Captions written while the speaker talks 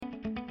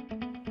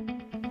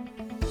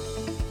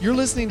You're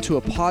listening to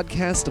a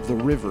podcast of The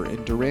River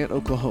in Durant,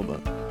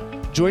 Oklahoma.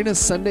 Join us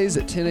Sundays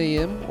at 10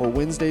 a.m. or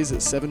Wednesdays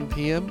at 7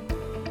 p.m.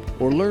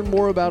 or learn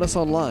more about us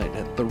online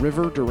at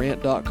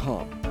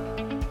theriverdurant.com.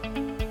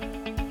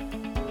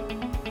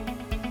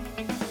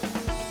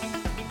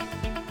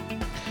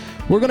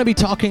 We're going to be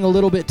talking a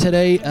little bit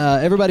today.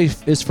 Everybody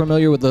is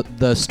familiar with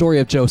the story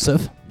of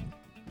Joseph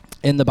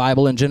in the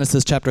Bible in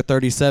Genesis chapter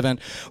 37.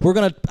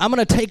 I'm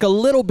going to take a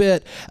little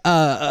bit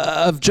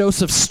of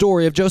Joseph's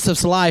story, of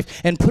Joseph's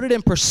life, and put it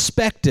in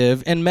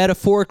perspective and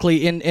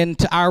metaphorically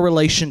into our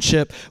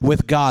relationship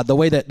with God, the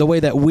way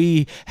that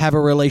we have a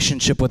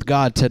relationship with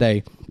God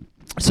today.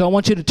 So I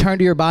want you to turn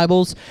to your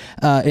Bibles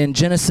in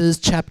Genesis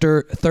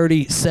chapter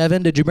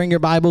 37. Did you bring your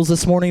Bibles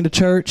this morning to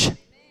church?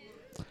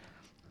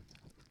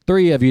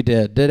 3 of you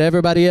did. Did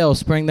everybody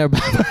else bring their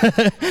Bible?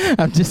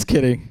 I'm just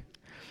kidding.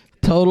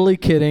 Totally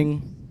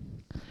kidding.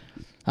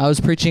 I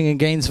was preaching in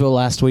Gainesville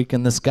last week,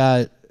 and this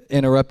guy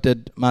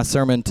interrupted my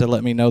sermon to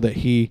let me know that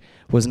he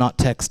was not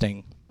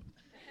texting,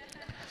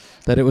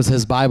 that it was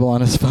his Bible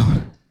on his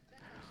phone.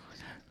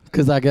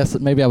 Because I guess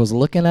maybe I was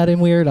looking at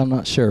him weird. I'm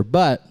not sure.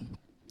 But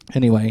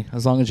anyway,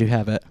 as long as you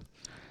have it.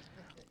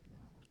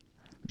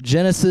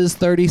 Genesis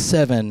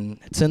 37.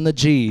 It's in the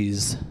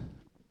G's.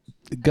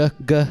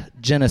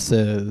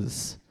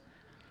 Genesis.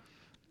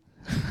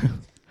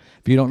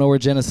 If you don't know where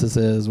Genesis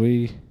is,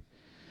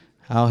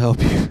 I'll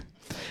help you.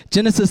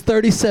 Genesis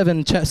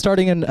 37,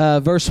 starting in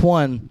verse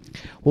 1.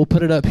 We'll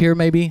put it up here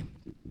maybe.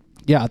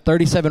 Yeah,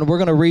 37. We're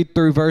going to read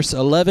through verse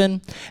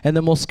 11, and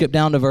then we'll skip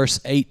down to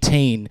verse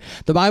 18.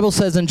 The Bible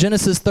says in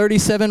Genesis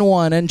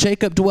 37:1, "And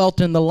Jacob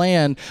dwelt in the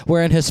land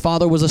wherein his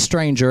father was a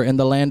stranger, in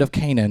the land of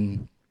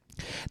Canaan.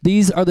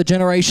 These are the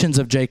generations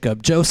of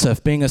Jacob.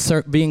 Joseph, being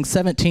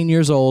 17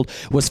 years old,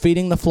 was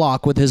feeding the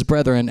flock with his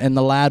brethren, and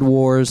the lad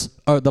was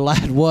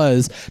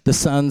the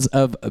sons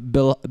of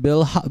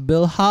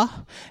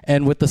Bilhah,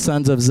 and with the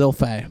sons of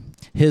Zilpah,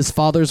 his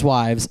father's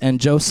wives. And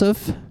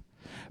Joseph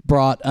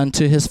brought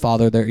unto his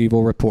father their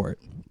evil report.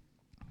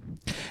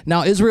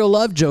 Now Israel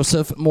loved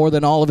Joseph more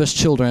than all of his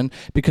children,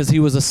 because he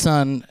was a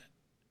son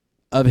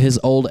of his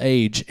old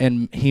age,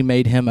 and he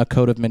made him a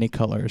coat of many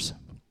colors.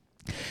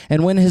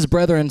 And when his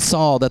brethren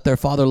saw that their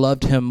father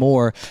loved him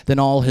more than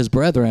all his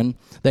brethren,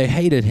 they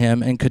hated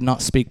him and could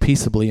not speak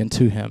peaceably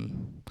unto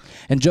him.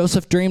 And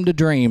Joseph dreamed a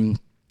dream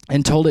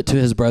and told it to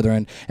his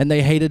brethren, and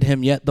they hated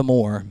him yet the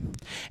more.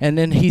 And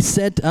then he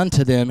said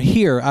unto them,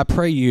 Hear, I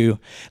pray you,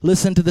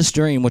 listen to this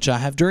dream which I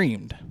have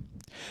dreamed.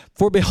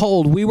 For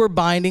behold, we were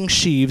binding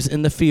sheaves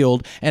in the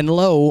field, and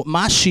lo,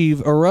 my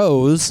sheaf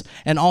arose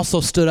and also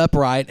stood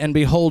upright, and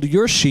behold,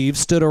 your sheaves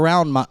stood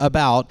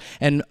about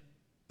and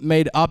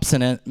made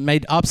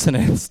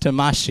obstinance to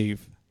my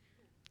sheaf.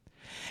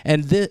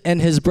 And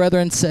his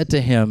brethren said to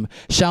him,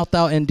 Shalt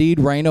thou indeed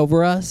reign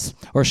over us,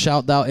 or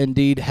shalt thou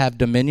indeed have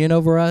dominion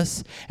over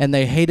us? And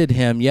they hated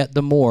him yet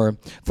the more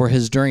for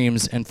his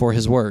dreams and for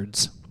his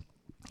words.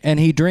 And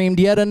he dreamed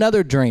yet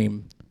another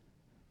dream.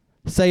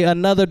 Say,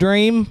 another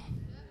dream.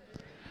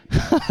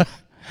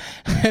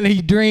 And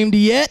he dreamed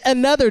yet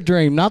another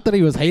dream. Not that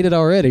he was hated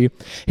already.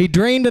 He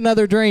dreamed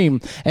another dream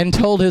and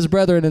told his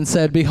brethren and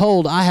said,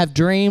 Behold, I have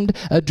dreamed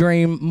a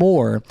dream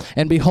more.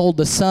 And behold,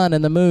 the sun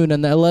and the moon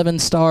and the 11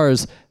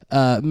 stars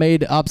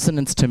made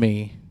obstinance to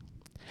me.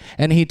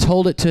 And he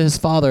told it to his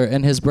father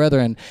and his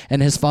brethren.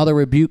 And his father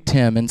rebuked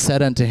him and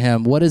said unto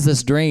him, What is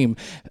this dream?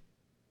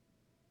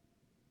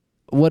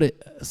 What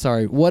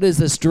is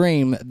this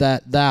dream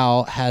that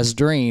thou hast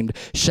dreamed?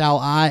 Shall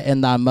I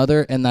and thy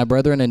mother and thy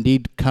brethren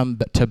indeed come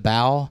to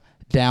bow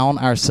down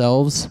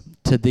ourselves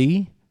to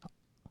thee?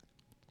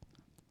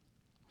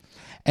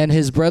 And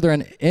his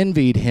brethren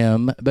envied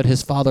him, but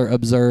his father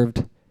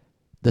observed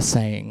the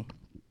saying.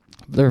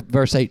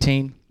 Verse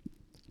 18.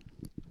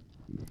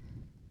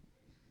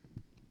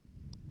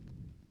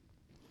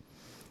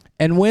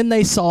 And when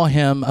they saw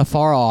him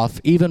afar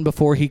off, even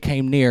before he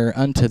came near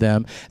unto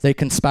them, they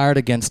conspired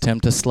against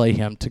him to slay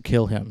him, to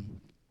kill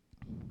him.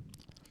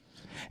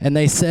 And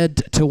they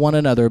said to one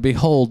another,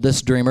 Behold,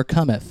 this dreamer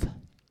cometh.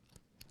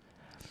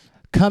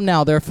 Come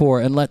now, therefore,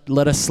 and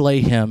let us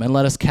slay him, and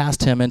let us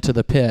cast him into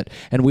the pit,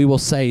 and we will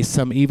say,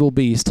 Some evil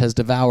beast has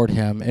devoured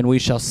him, and we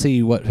shall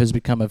see what has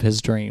become of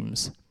his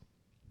dreams.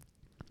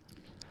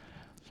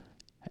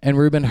 And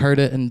Reuben heard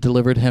it and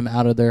delivered him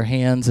out of their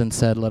hands and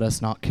said, Let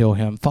us not kill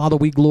him. Father,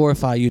 we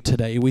glorify you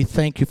today. We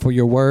thank you for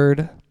your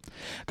word.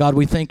 God,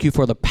 we thank you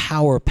for the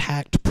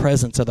power-packed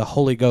presence of the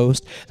Holy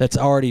Ghost that's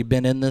already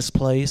been in this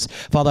place.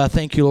 Father, I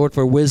thank you, Lord,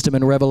 for wisdom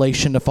and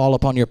revelation to fall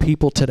upon your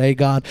people today,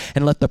 God,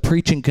 and let the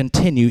preaching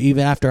continue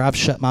even after I've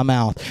shut my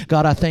mouth.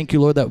 God, I thank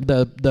you, Lord, that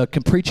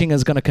the preaching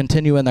is going to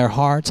continue in their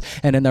hearts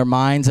and in their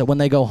minds, that when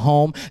they go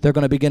home, they're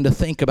going to begin to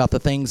think about the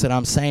things that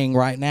I'm saying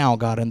right now,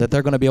 God, and that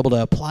they're going to be able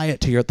to apply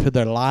it to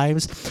their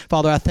lives.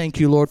 Father, I thank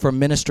you, Lord, for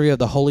ministry of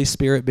the Holy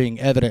Spirit being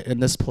evident in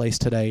this place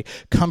today,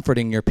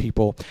 comforting your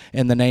people.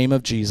 In the name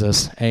of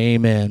Jesus,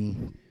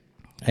 amen.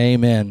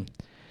 Amen.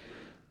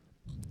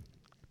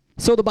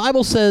 So the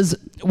Bible says,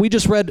 we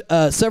just read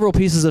several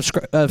pieces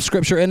of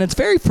scripture, and it's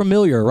very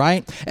familiar,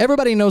 right?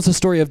 Everybody knows the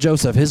story of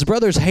Joseph. His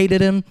brothers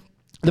hated him.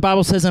 The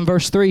Bible says in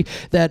verse 3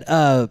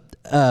 that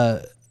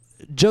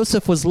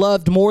Joseph was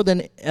loved more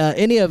than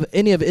any of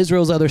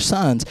Israel's other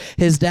sons.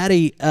 His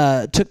daddy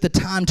took the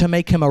time to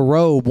make him a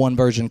robe, one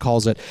version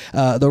calls it.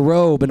 The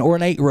robe, an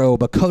ornate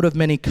robe, a coat of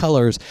many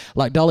colors,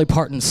 like Dolly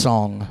Parton's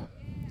song.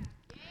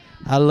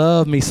 I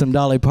love me some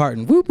Dolly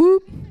Parton. Whoop,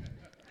 whoop.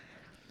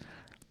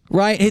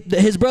 Right?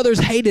 His brothers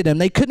hated him.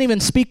 They couldn't even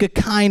speak a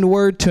kind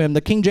word to him.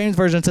 The King James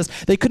Version says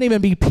they couldn't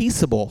even be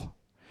peaceable.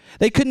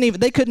 They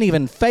couldn't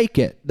even fake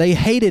it. They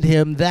hated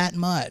him that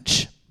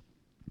much.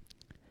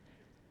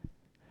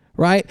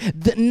 Right?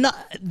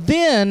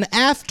 Then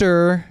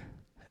after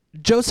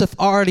Joseph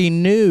already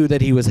knew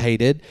that he was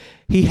hated,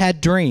 he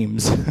had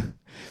dreams.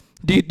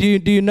 Do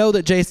you know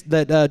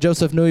that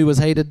Joseph knew he was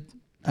hated?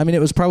 I mean,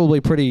 it was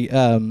probably pretty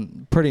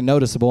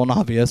noticeable and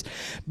obvious.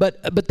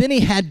 But then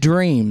he had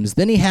dreams.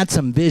 Then he had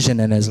some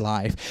vision in his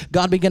life.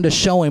 God began to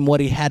show him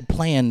what he had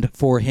planned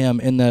for him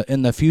in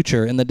the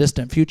future, in the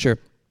distant future.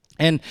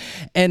 And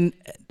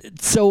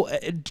so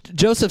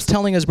Joseph's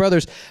telling his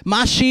brothers,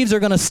 my sheaves are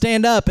going to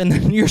stand up and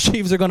then your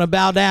sheaves are going to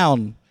bow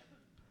down.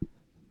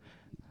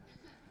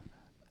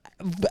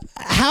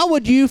 How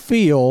would you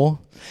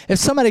feel if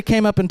somebody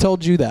came up and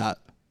told you that?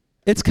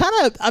 It's kind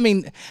of,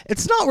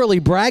 it's not really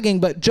bragging,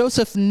 but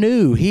Joseph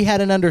knew, he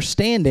had an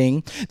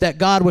understanding that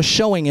God was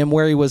showing him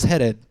where he was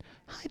headed.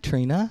 Hi,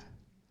 Trina.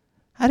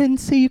 I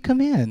didn't see you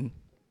come in.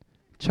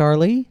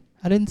 Charlie,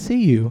 I didn't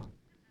see you.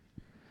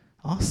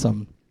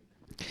 Awesome.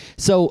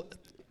 So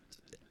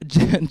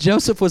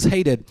Joseph was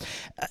hated.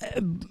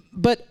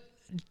 But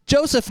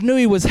Joseph knew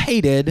he was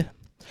hated,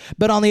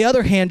 but on the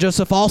other hand,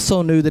 Joseph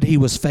also knew that he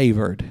was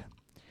favored.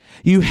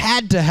 You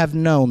had to have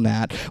known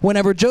that.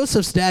 Whenever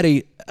Joseph's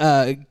daddy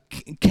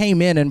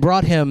came in and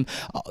brought him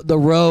the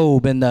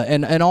robe and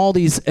all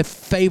these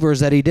favors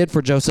that he did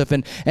for Joseph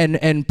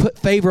and put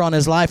favor on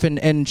his life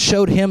and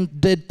showed him,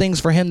 did things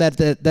for him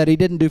that he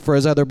didn't do for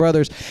his other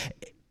brothers,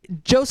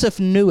 Joseph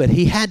knew it.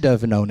 He had to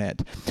have known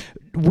it.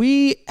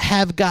 We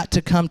have got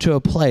to come to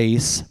a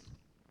place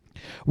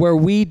where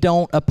we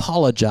don't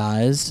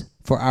apologize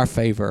for our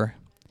favor.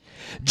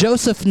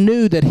 Joseph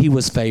knew that he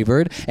was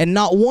favored, and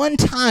not one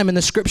time in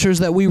the scriptures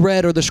that we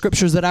read or the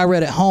scriptures that I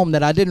read at home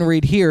that I didn't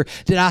read here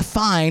did I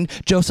find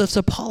Joseph's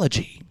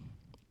apology.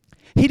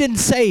 He didn't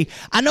say,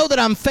 I know that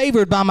I'm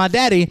favored by my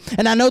daddy,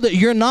 and I know that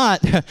you're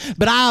not,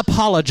 but I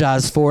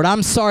apologize for it.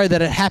 I'm sorry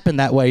that it happened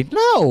that way.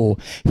 No,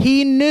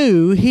 he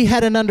knew, he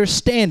had an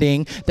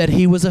understanding that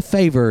he was a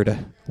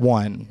favored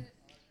one.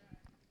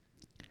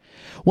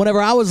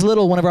 Whenever I was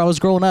little, whenever I was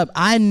growing up,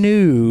 I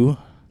knew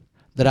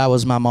that I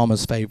was my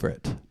mama's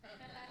favorite.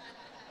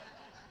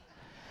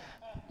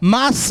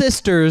 My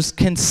sisters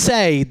can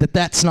say that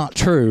that's not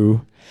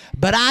true,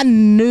 but I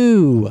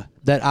knew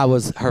that I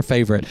was her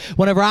favorite.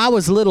 Whenever I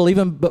was little,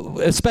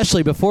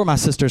 especially before my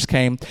sisters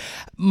came,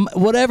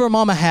 whatever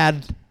mama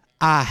had,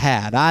 I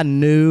had. I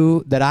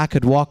knew that I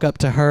could walk up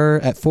to her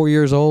at 4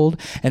 years old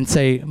and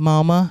say,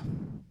 Mama,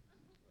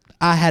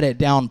 I had it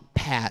down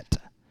pat.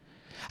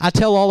 I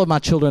tell all of my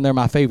children they're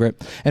my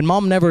favorite, and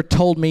Mom never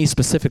told me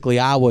specifically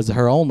I was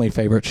her only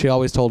favorite. She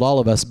always told all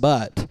of us,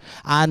 but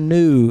I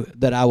knew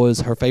that I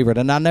was her favorite,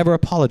 and I never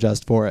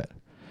apologized for it.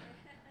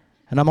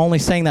 And I'm only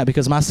saying that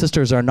because my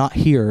sisters are not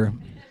here.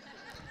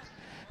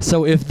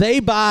 So if they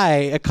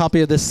buy a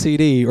copy of this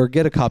CD or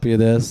get a copy of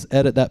this,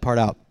 edit that part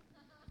out.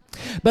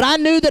 But I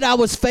knew that I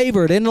was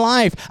favored in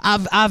life.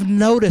 I've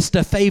noticed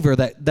a favor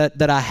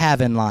that I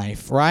have in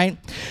life, right?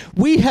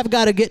 We have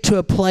got to get to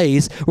a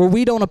place where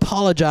we don't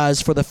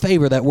apologize for the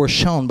favor that we're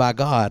shown by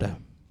God.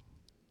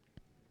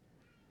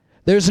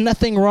 There's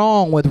nothing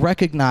wrong with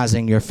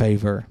recognizing your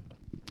favor.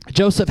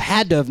 Joseph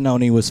had to have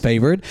known he was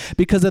favored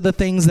because of the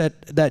things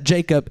that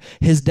Jacob,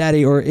 his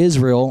daddy, or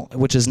Israel,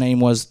 which his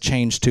name was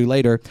changed to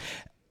later,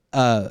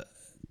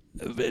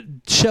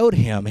 showed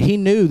him. He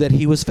knew that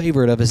he was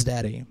favored of his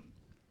daddy.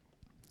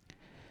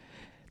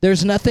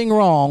 There's nothing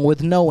wrong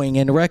with knowing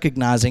and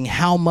recognizing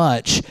how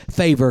much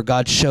favor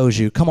God shows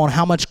you. Come on,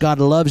 how much God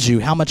loves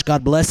you, how much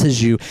God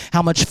blesses you,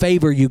 how much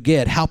favor you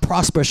get, how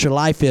prosperous your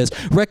life is.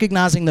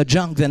 Recognizing the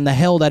junk and the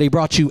hell that he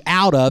brought you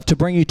out of to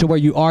bring you to where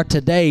you are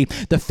today.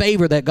 The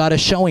favor that God is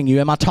showing you.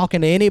 Am I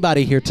talking to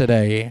anybody here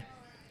today?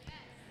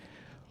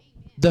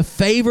 The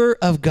favor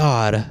of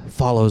God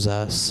follows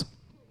us.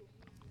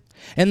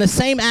 In the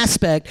same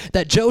aspect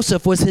that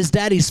Joseph was his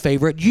daddy's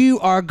favorite, you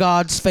are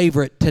God's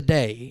favorite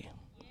today.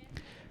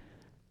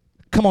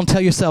 Come on,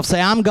 tell yourself, say,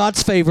 I'm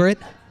God's favorite.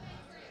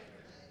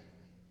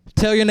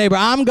 Tell your neighbor,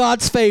 I'm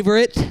God's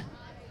favorite.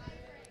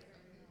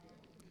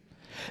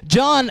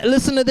 John,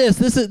 listen to this.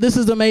 This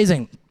is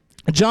amazing.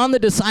 John the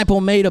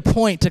disciple made a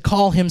point to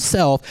call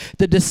himself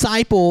the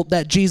disciple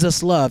that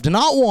Jesus loved.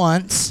 Not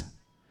once,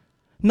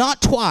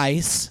 not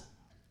twice,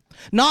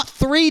 not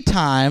 3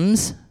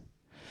 times,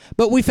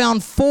 but we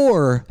found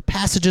 4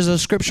 passages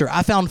of Scripture.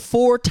 I found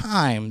 4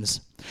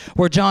 times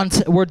where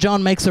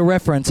John makes a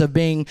reference of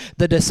being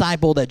the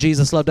disciple that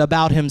Jesus loved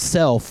about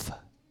himself.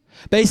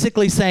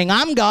 Basically saying,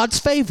 I'm God's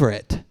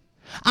favorite.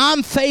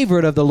 I'm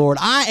favorite of the Lord.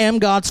 I am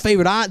God's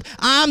favorite.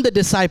 I'm the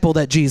disciple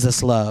that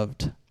Jesus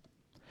loved.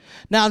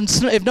 Now,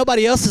 if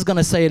nobody else is going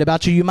to say it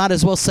about you, you might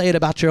as well say it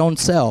about your own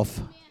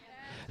self.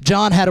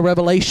 John had a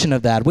revelation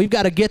of that. We've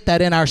got to get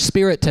that in our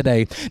spirit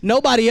today.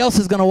 Nobody else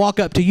is going to walk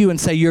up to you and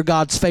say you're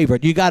God's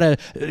favorite. You got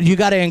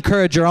to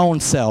encourage your own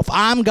self.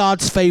 I'm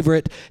God's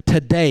favorite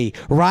today.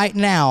 Right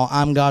now,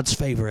 I'm God's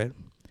favorite.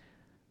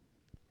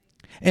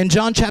 In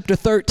John chapter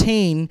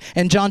 13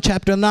 and John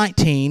chapter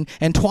 19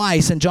 and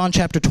twice in John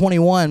chapter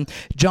 21,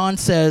 John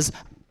says,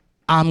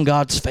 I'm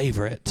God's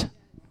favorite.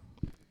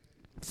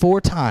 4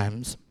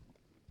 times.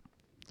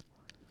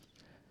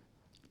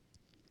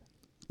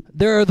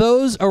 There are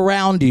those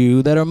around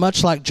you that are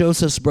much like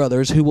Joseph's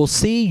brothers who will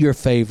see your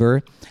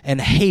favor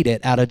and hate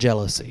it out of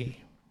jealousy.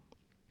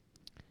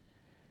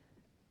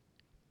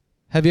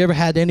 Have you ever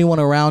had anyone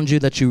around you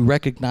that you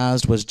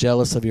recognized was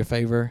jealous of your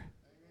favor?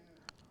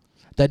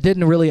 That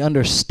didn't really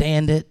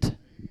understand it?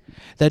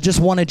 That just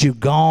wanted you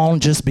gone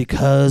just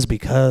because?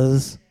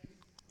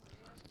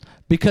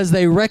 Because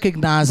they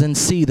recognize and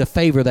see the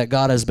favor that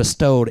God has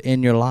bestowed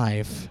in your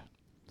life.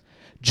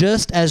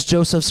 Just as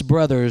Joseph's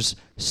brothers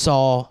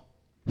saw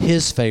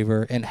his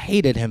favor and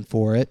hated him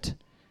for it,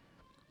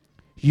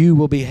 you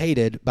will be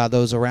hated by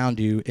those around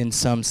you in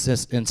some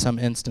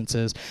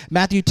instances.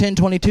 Matthew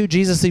 10:22,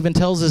 Jesus even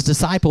tells his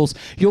disciples,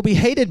 you'll be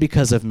hated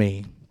because of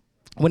me.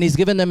 When he's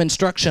given them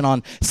instruction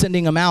on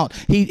sending them out,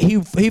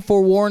 he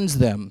forewarns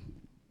them.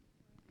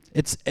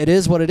 It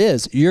is what it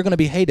is. You're going to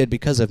be hated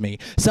because of me.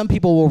 Some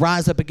people will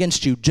rise up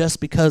against you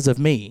just because of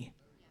me.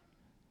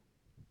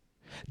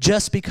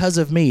 Just because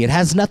of me. It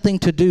has nothing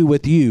to do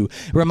with you.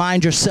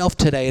 Remind yourself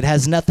today, it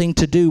has nothing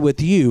to do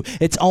with you.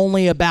 It's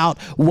only about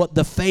what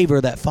the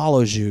favor that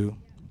follows you.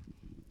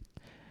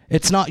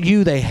 It's not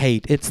you they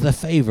hate. It's the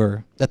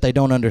favor that they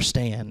don't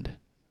understand.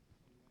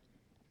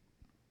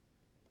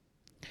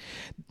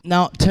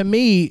 Now, to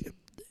me,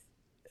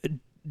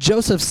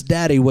 Joseph's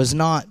daddy was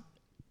not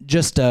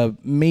just a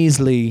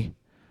measly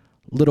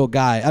little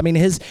guy. I mean,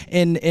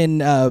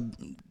 in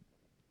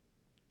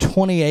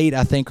 28,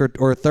 I think,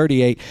 or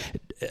 38,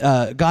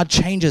 God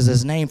changes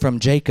his name from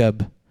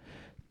Jacob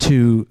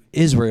to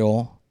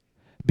Israel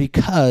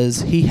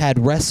because he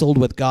had wrestled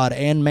with God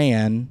and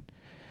man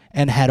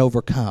and had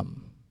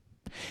overcome.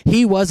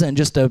 He wasn't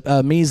just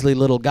a measly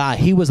little guy.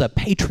 He was a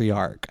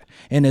patriarch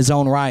in his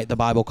own right, the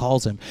Bible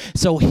calls him.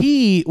 So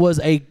he was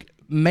a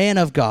man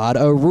of God,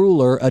 a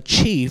ruler, a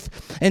chief.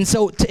 And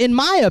so, in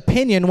my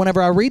opinion,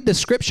 whenever I read the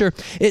scripture,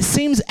 it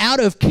seems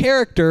out of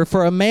character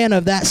for a man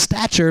of that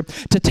stature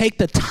to take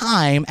the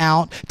time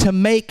out to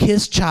make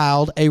his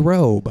child a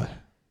robe.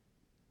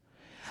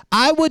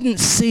 I wouldn't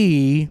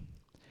see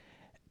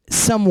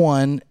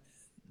someone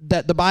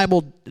that the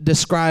Bible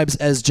describes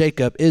as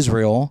Jacob,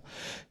 Israel,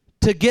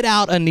 to get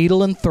out a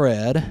needle and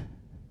thread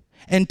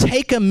and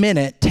take a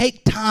minute,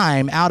 take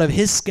time out of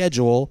his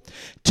schedule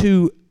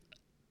to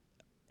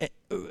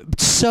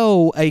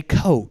sew a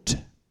coat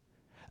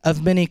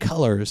of many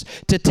colors,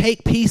 to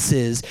take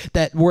pieces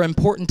that were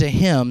important to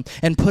him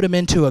and put them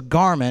into a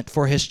garment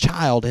for his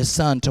child, his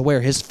son, to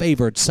wear, his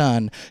favored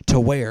son to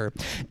wear.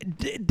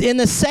 In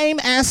the same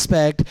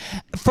aspect,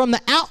 from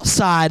the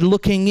outside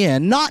looking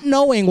in, not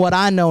knowing what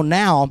I know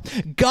now,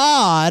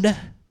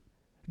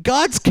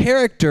 God's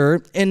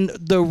character in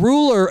the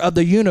ruler of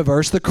the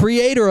universe, the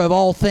creator of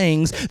all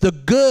things, the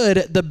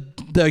good,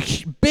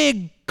 the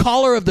big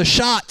caller of the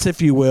shots,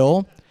 if you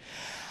will,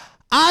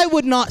 I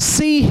would not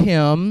see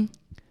him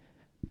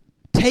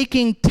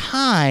taking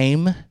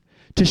time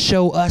to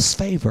show us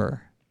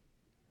favor.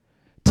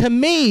 To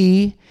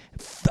me,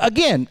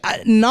 again,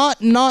 that's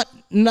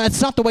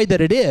not the way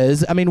that it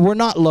is. I mean, we're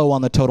not low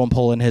on the totem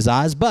pole in his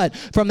eyes, but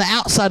from the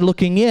outside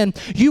looking in,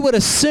 you would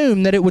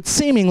assume that it would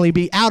seemingly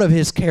be out of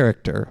his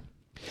character.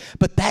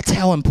 But that's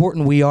how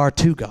important we are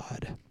to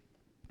God.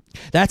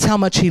 That's how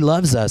much he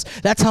loves us.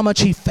 That's how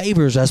much he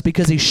favors us,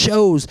 because he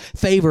shows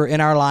favor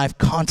in our life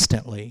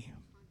constantly.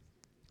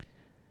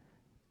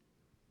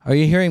 Are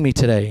you hearing me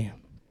today?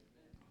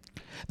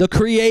 The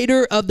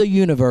creator of the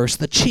universe,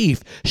 the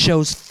chief,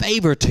 shows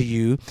favor to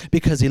you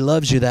because he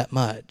loves you that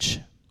much.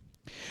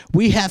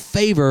 We have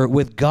favor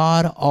with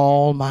God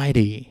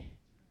Almighty.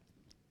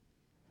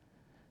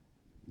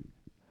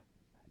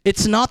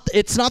 It's not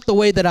the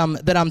way that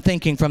I'm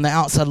thinking from the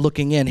outside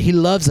looking in. He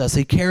loves us.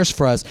 He cares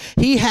for us.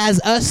 He has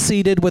us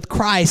seated with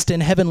Christ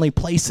in heavenly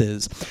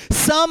places.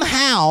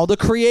 Somehow, the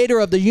creator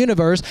of the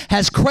universe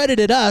has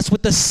credited us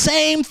with the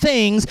same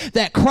things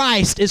that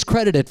Christ is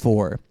credited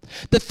for.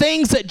 The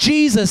things that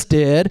Jesus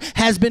did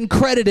has been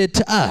credited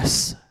to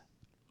us.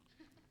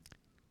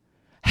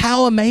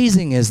 How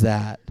amazing is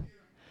that?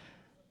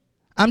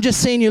 I'm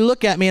just seeing you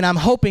look at me, and I'm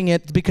hoping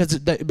it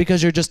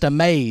because you're just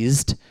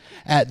amazed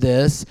at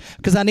this,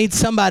 because I need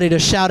somebody to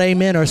shout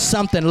amen or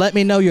something. Let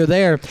me know you're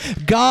there.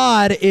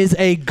 God is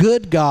a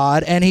good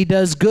God, and he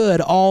does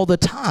good all the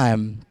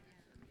time.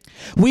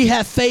 We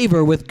have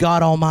favor with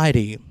God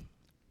Almighty.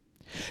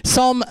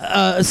 Psalm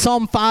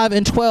 5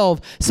 and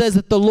 12 says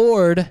that the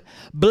Lord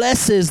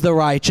blesses the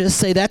righteous.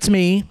 Say, that's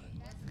me.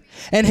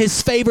 And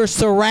his favor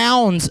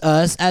surrounds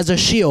us as a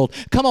shield.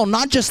 Come on,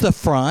 not just the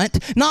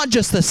front, not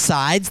just the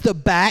sides, the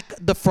back,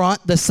 the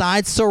front, the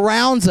sides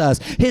surrounds us.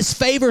 His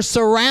favor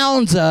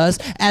surrounds us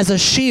as a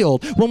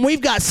shield. When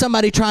we've got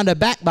somebody trying to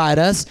backbite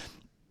us,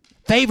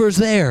 favor's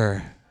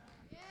there.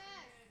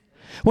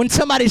 When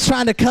somebody's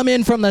trying to come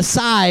in from the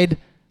side,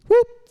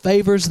 whoop,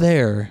 favor's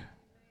there.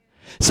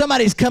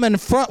 Somebody's coming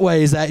front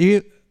ways at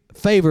you,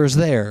 favor's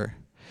there.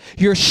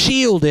 You're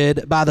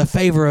shielded by the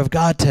favor of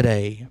God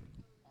today.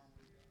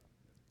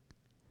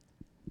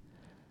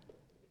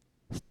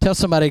 Tell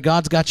somebody,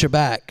 God's got your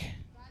back.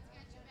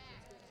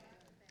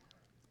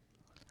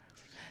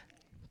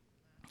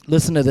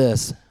 Listen to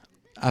this.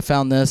 I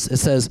found this. It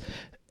says,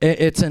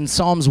 it's in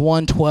Psalms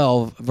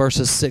 112,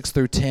 verses 6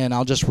 through 10.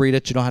 I'll just read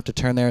it. You don't have to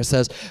turn there. It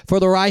says, for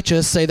the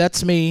righteous, say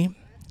that's me,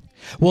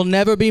 will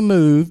never be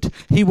moved.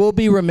 He will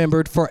be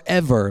remembered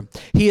forever.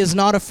 He is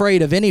not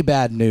afraid of any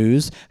bad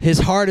news. His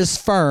heart is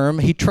firm.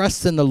 He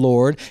trusts in the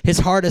Lord. His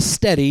heart is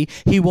steady.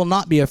 He will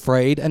not be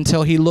afraid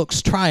until he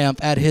looks triumph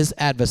at his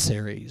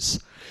adversaries.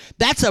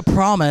 That's a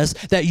promise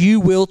that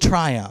you will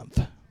triumph.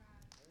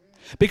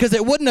 Because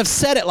it wouldn't have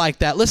said it like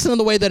that. Listen to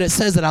the way that it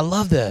says it. I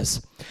love this.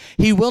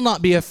 He will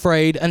not be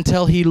afraid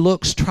until he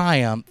looks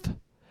triumph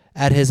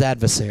at his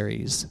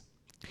adversaries.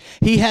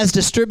 He has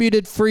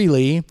distributed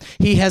freely.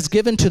 He has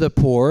given to the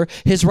poor.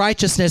 His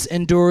righteousness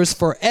endures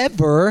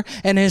forever,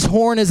 and his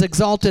horn is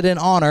exalted in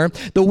honor.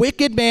 The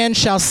wicked man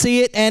shall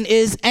see it and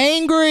is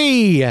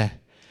angry.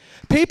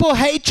 People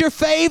hate your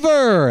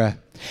favor.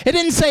 It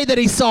didn't say that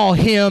he saw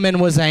him and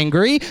was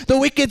angry. The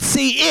wicked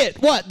see it.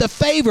 What? The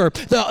favor,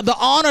 the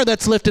honor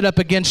that's lifted up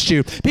against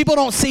you. People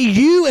don't see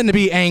you and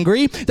be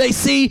angry. They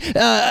see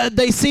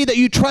that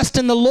you trust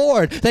in the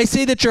Lord. They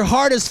see that your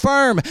heart is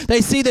firm.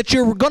 They see that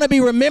you're going to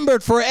be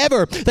remembered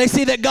forever. They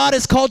see that God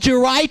has called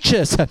you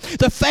righteous.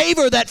 The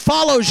favor that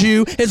follows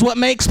you is what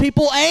makes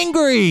people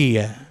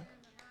angry.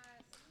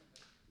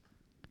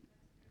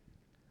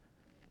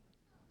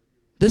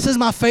 This is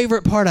my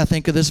favorite part, I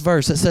think, of this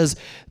verse. It says,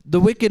 the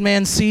wicked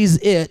man sees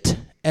it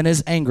and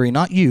is angry.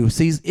 Not you,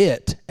 sees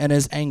it and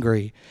is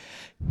angry.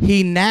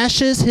 He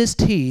gnashes his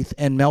teeth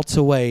and melts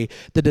away.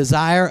 The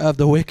desire of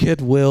the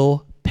wicked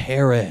will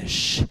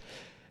perish.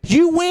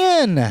 You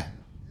win.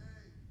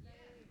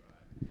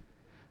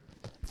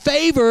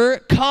 Favor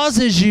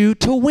causes you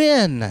to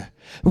win.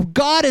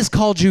 God has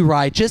called you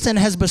righteous and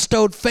has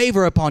bestowed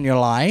favor upon your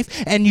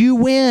life, and you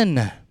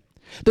win.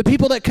 The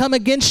people that come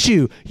against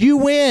you, you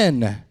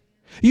win.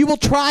 You will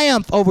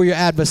triumph over your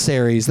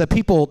adversaries, the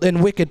people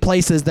in wicked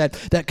places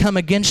that come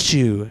against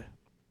you.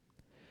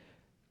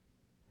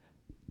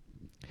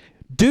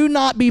 Do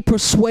not be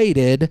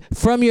persuaded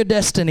from your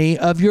destiny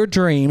of your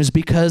dreams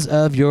because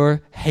of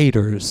your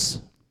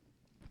haters.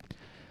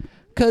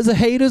 Because the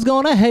hater's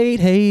going to hate.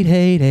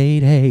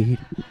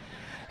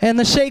 And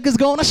the shaker's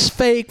going to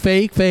fake.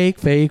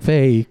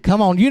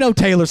 Come on, you know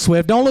Taylor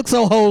Swift. Don't look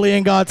so holy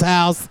in God's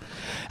house.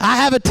 I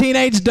have a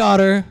teenage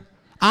daughter.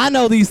 I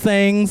know these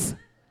things.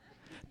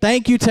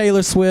 Thank you,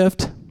 Taylor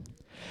Swift.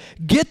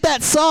 Get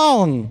that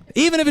song,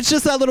 even if it's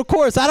just that little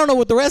chorus. I don't know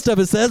what the rest of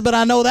it says, but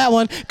I know that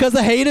one, because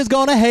the hater's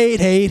going to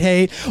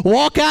hate.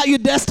 Walk out your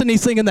destiny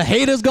singing, the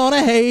hater's going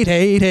to hate.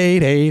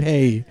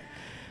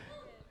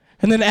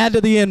 And then add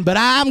to the end, but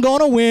I'm going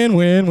to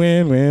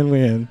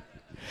win.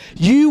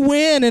 You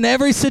win in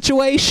every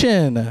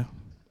situation.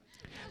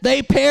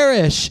 They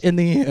perish in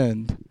the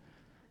end.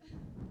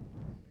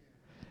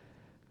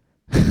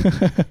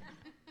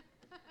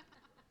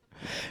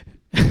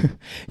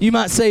 You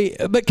might say,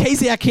 but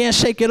Casey, I can't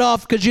shake it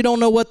off because you don't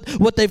know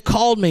what they've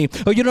called me,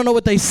 or you don't know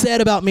what they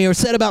said about me or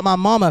said about my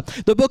mama.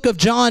 The book of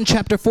John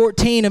chapter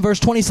 14 and verse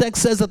 26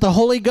 says that the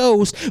Holy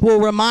Ghost will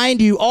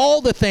remind you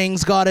all the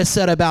things God has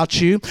said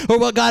about you, or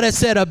what God has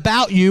said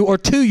about you or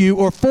to you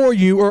or for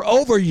you or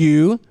over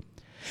you.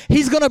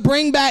 He's going to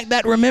bring back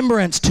that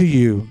remembrance to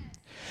you.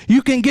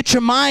 You can get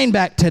your mind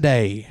back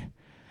today.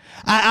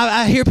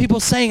 I hear people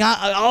saying,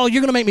 you're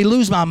going to make me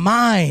lose my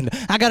mind.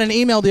 I got an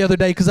email the other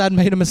day because I'd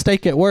made a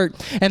mistake at work.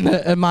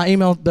 And my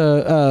email,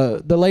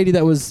 the lady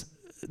that was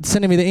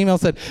sending me the email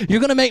said, you're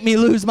going to make me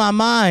lose my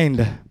mind.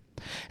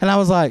 And I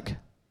was like,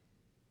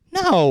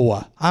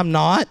 no, I'm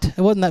not.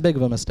 It wasn't that big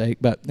of a mistake,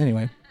 but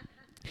anyway.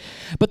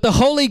 But the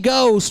Holy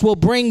Ghost will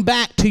bring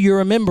back to your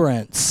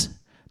remembrance,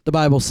 the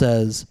Bible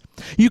says.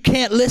 You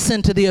can't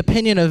listen to the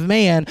opinion of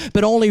man,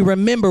 but only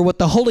remember what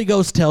the Holy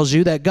Ghost tells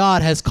you that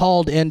God has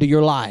called into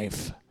your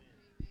life.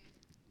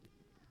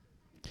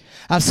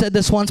 I've said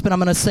this once, but I'm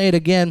going to say it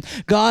again.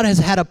 God has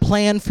had a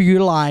plan for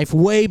your life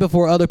way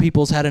before other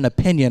people's had an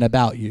opinion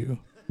about you.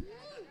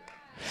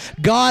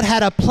 God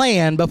had a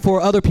plan before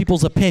other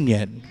people's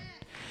opinion.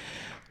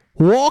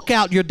 Walk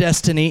out your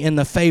destiny in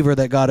the favor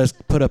that God has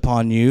put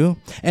upon you,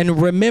 and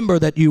remember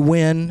that you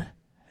win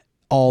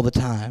all the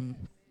time.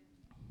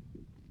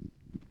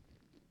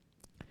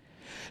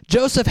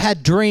 Joseph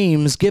had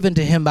dreams given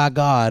to him by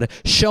God,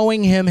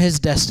 showing him his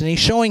destiny,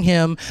 showing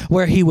him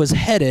where he was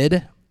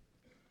headed.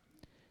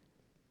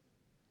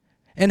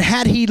 And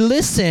had he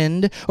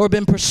listened or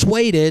been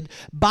persuaded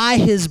by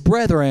his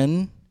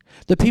brethren,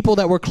 the people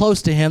that were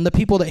close to him, the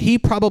people that he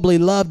probably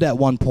loved at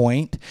one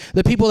point,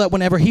 the people that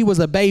whenever he was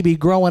a baby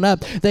growing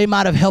up, they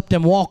might have helped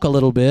him walk a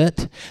little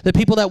bit, the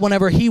people that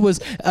whenever he was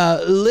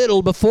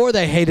little before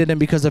they hated him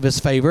because of his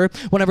favor,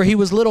 whenever he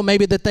was little,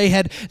 maybe that they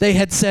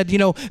had said,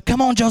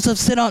 come on, Joseph,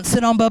 sit on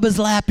Bubba's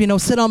lap,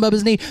 sit on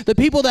Bubba's knee. The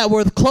people that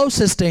were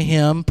closest to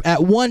him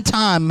at one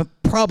time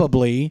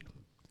probably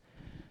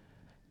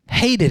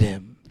hated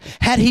him.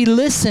 Had he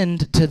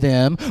listened to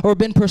them or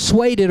been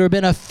persuaded or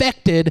been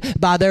affected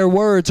by their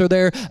words or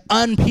their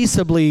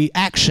unpeaceably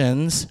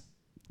actions,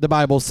 the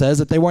Bible says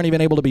that they weren't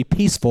even able to be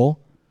peaceful,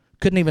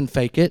 couldn't even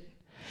fake it.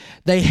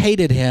 They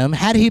hated him.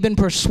 Had he been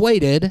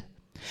persuaded,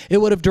 it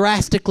would have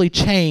drastically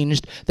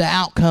changed the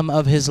outcome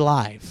of his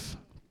life.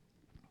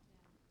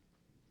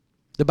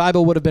 The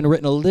Bible would have been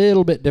written a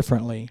little bit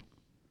differently.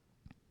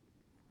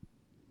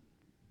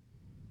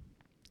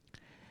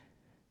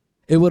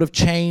 It would have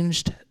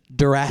changed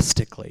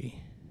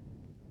drastically.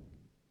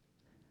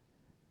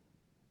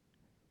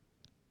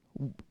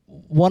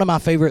 One of my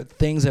favorite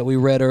things that we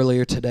read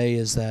earlier today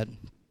is that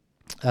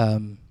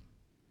the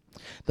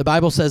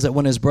Bible says that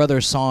when his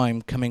brothers saw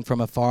him coming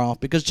from afar off,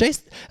 because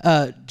Joseph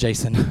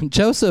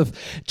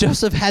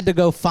had to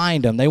go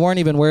find them. They weren't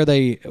even where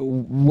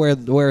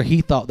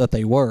he thought that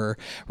they were,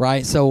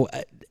 right? So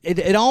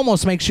it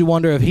almost makes you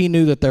wonder if he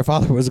knew that their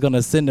father was going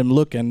to send him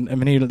looking. I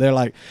mean, they're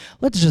like,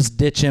 let's just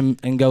ditch him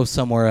and go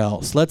somewhere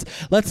else. Let's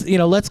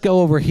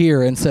go over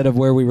here instead of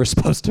where we were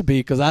supposed to be,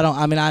 because I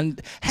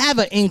have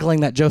an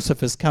inkling that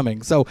Joseph is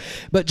coming.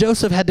 But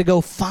Joseph had to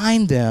go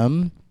find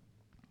them.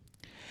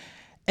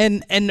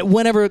 And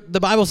whenever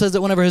the Bible says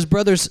that whenever his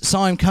brothers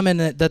saw him coming,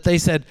 that they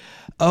said,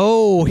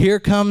 "Oh,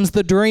 here comes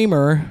the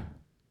dreamer,"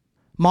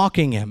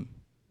 mocking him.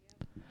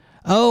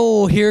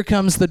 Oh, here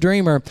comes the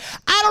dreamer.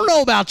 I don't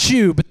know about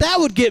you, but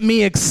that would get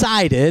me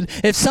excited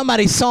if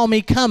somebody saw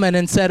me coming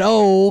and said,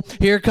 "Oh,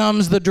 here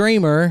comes the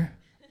dreamer."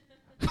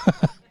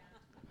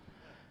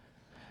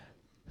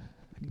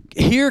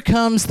 Here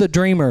comes the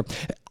dreamer.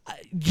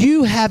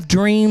 You have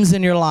dreams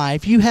in your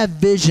life. You have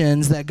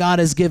visions that God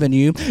has given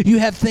you. You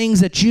have things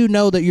that you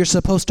know that you're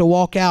supposed to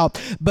walk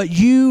out, but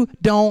you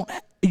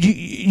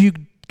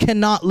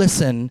cannot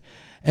listen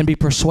and be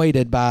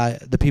persuaded by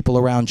the people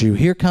around you.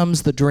 Here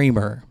comes the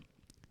dreamer.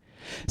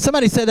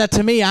 Somebody said that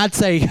to me, I'd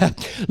say,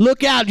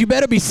 look out, you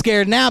better be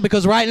scared now,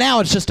 because right now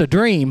it's just a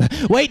dream.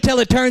 Wait till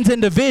it turns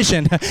into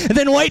vision, and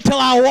then wait till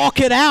I walk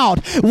it out.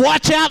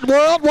 Watch out,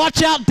 world,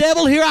 watch out,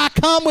 devil, here I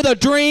come with a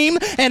dream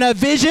and a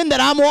vision that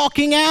I'm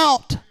walking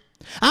out.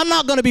 I'm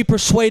not going to be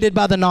persuaded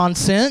by the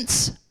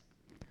nonsense.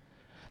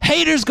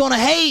 Haters going to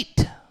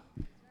hate.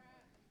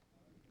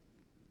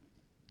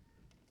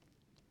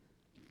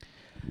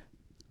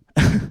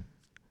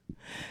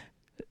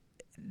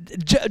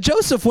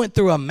 Joseph went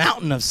through a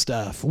mountain of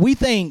stuff. We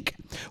think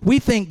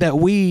that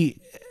we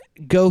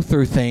go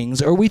through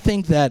things, or we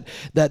think that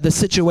the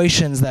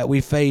situations that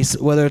we face,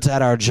 whether it's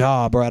at our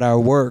job or at our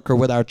work or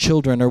with our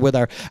children or with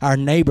our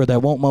neighbor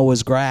that won't mow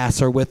his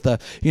grass, or with the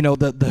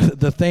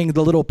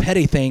little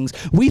petty things,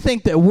 we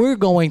think that we're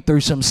going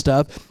through some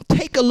stuff.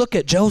 Take a look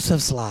at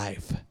Joseph's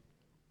life.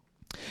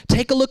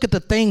 Take a look at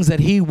the things that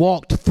he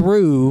walked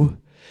through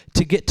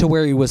to get to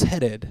where he was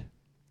headed.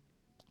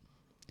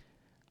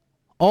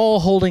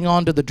 All holding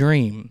on to the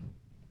dream.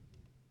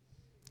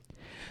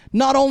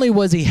 Not only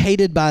was he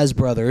hated by his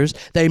brothers,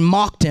 they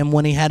mocked him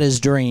when he had his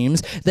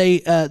dreams.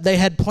 They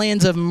had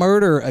plans of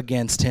murder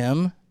against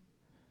him.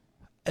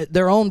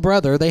 Their own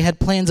brother, they had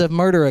plans of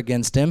murder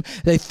against him.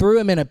 They threw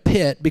him in a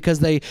pit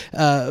because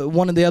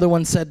one of the other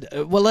ones said,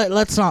 well,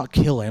 let's not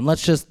kill him.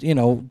 Let's just,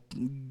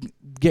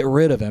 get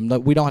rid of him.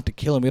 We don't have to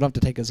kill him. We don't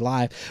have to take his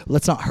life.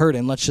 Let's not hurt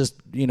him. Let's just,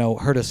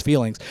 hurt his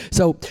feelings.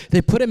 So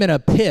they put him in a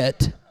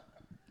pit,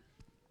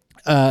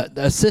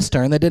 a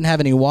cistern that didn't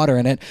have any water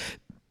in it.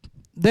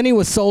 Then he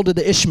was sold to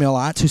the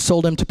Ishmaelites, who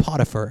sold him to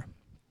Potiphar.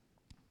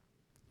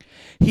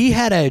 He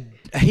had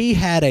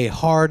a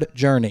hard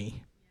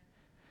journey.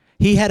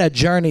 He had a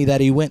journey that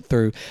he went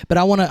through. But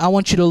I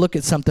want you to look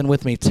at something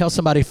with me. Tell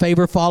somebody,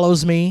 favor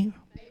follows me.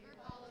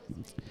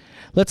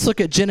 Let's look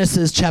at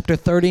Genesis chapter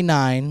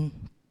 39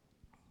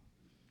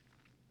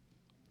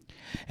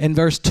 and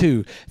verse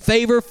 2.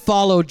 Favor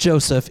followed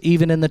Joseph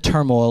even in the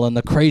turmoil in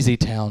the crazy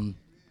town.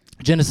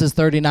 Genesis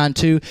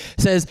 39:2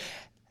 says,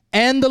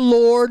 and the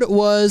Lord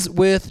was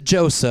with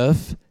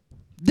Joseph.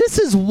 This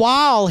is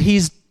while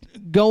he's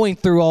going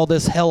through all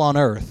this hell on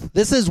earth.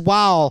 This is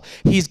while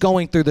he's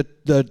going through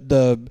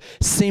the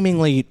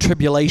seemingly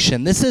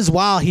tribulation. This is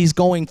while he's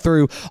going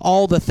through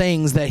all the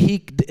things that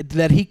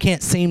he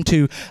can't seem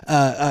to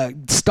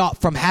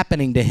stop from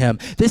happening to him.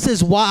 This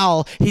is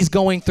while he's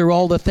going through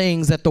all the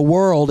things that the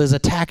world is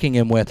attacking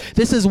him with.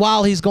 This is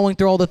while he's going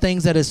through all the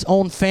things that his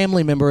own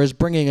family member is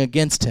bringing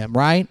against him,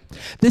 right?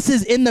 This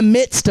is in the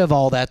midst of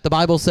all that. The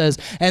Bible says,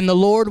 and the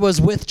Lord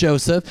was with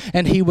Joseph,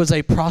 and he was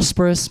a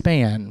prosperous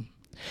man.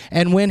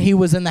 And when he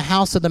was in the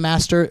house of the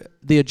master,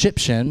 the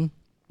Egyptian,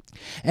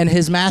 and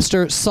his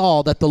master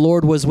saw that the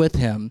Lord was with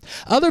him.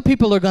 Other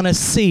people are going to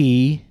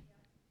see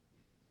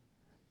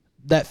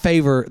that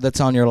favor that's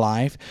on your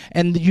life.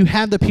 And you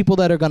have the people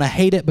that are going to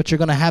hate it, but you're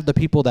going to have the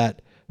people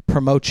that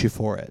promote you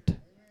for it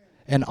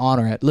and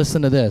honor it.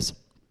 Listen to this.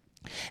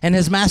 And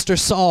his master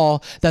saw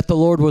that the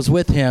Lord was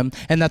with him,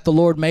 and that the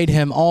Lord made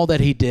him all that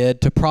he did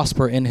to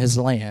prosper in his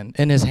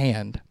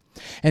hand.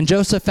 And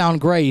Joseph found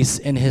grace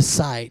in his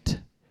sight.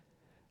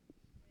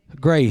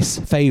 Grace,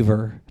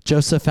 favor.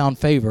 Joseph found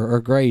favor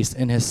or grace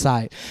in his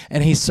sight,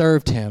 and he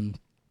served him.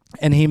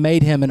 And he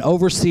made him an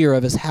overseer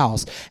of his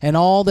house, and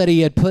all that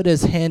he had put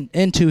his hand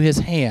into his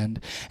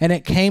hand. And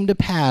it came to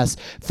pass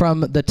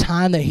from the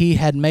time that he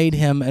had made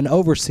him an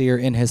overseer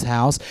in his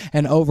house,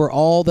 and over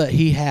all that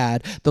he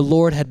had, the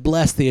Lord had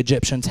blessed the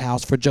Egyptian's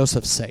house for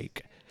Joseph's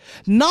sake.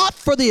 Not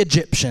for the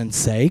Egyptian's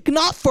sake,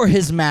 not for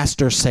his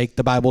master's sake,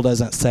 the Bible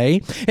doesn't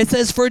say. It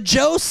says for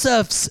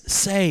Joseph's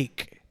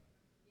sake.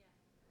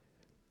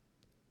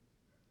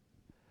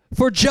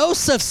 For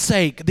Joseph's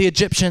sake, the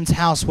Egyptian's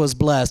house was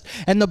blessed,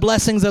 and the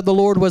blessings of the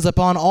Lord was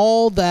upon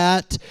all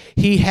that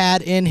he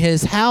had in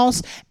his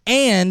house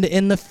and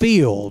in the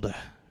field.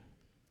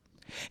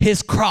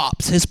 His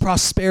crops, his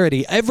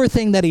prosperity,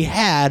 everything that he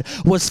had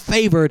was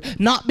favored,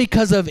 not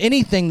because of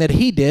anything that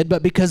he did,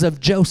 but because of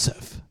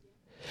Joseph.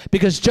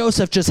 Because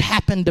Joseph just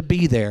happened to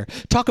be there.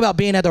 Talk about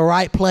being at the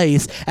right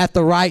place at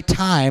the right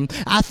time.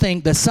 I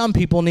think that some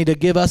people need to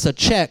give us a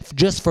check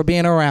just for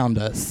being around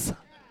us.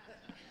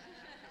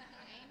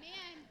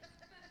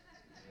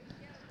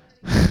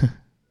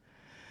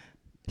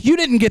 You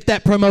didn't get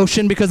that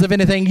promotion because of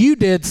anything you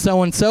did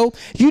so-and-so.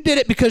 You did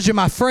it because you're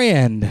my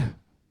friend.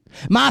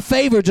 My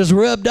favor just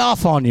rubbed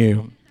off on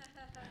you.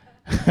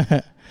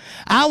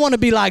 I want to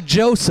be like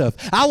Joseph.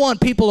 I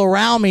want people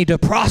around me to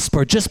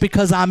prosper just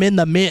because I'm in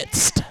the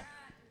midst.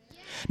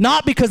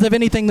 Not because of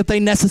anything that they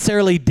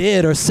necessarily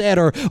did or said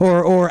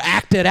or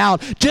acted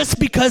out. Just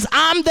because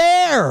I'm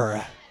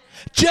there.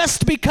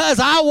 Just because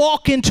I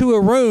walk into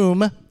a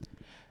room,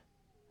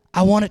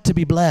 I want it to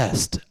be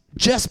blessed.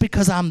 Just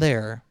because I'm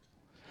there.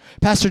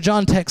 Pastor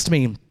John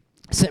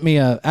sent me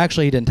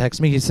actually he didn't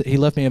text me, he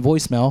left me a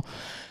voicemail.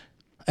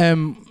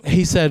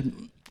 He said,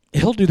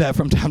 he'll do that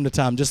from time to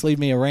time, just leave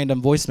me a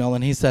random voicemail.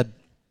 And he said,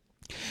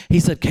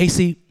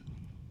 Casey,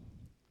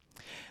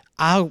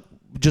 I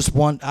just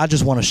want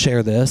to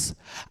share this.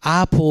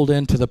 I pulled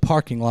into the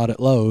parking lot at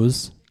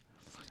Lowe's,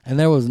 and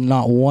there was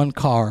not one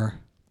car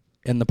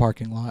in the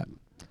parking lot.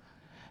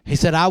 He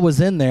said, I was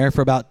in there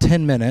for about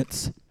 10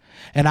 minutes,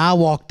 and I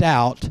walked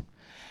out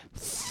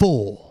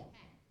full,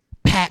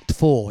 packed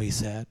full, he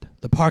said.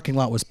 The parking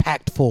lot was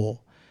packed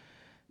full.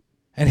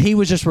 And he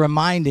was just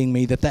reminding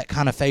me that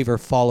kind of favor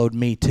followed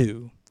me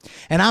too.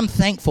 And I'm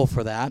thankful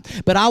for that.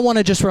 But I want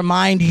to just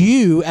remind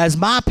you, as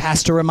my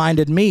pastor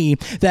reminded me,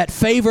 that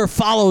favor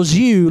follows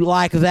you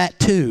like that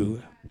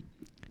too.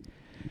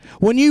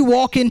 When you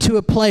walk into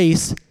a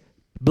place,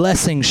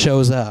 blessing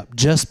shows up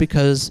just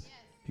because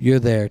you're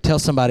there. Tell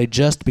somebody,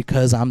 just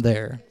because I'm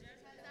there.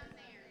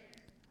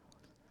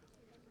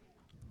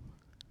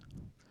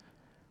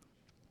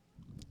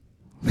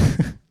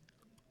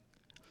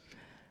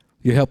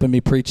 You're helping me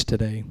preach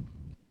today.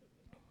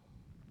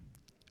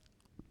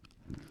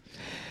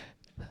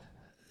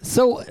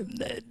 So,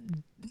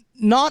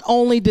 not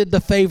only did the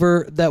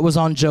favor that was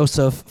on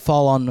Joseph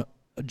fall on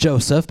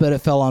Joseph, but it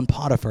fell on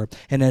Potiphar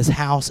in his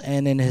house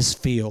and in his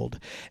field.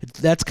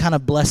 That's kind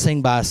of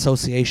blessing by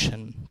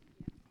association.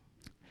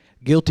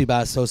 Guilty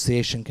by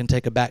association can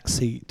take a back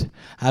seat.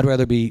 I'd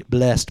rather be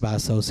blessed by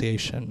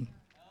association.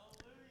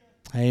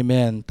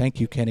 Amen. Thank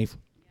you, Kenny.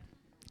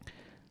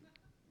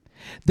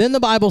 Then the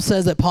Bible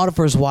says that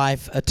Potiphar's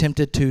wife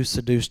attempted to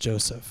seduce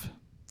Joseph.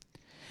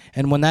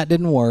 And when that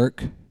didn't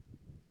work,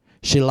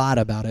 she lied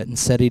about it and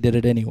said he did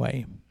it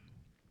anyway.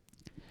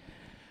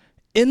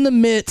 In the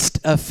midst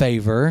of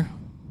favor,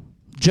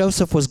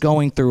 Joseph was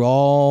going through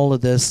all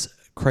of this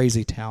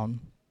crazy town.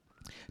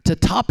 To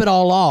top it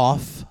all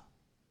off,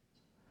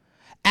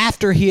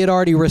 after he had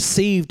already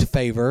received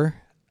favor,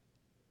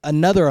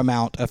 another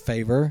amount of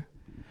favor,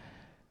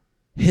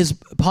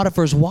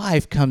 Potiphar's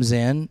wife comes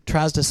in,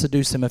 tries to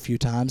seduce him a few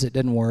times. It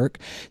didn't work.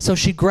 So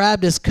she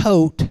grabbed his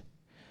coat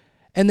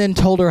and then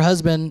told her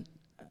husband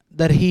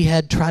that he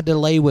had tried to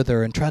lay with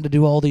her and tried to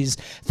do all these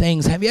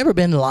things. Have you ever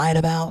been lied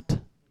about?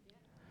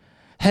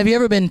 Have you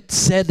ever been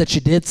said that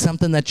you did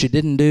something that you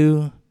didn't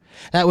do?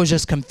 That was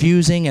just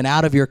confusing and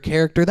out of your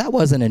character. That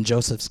wasn't in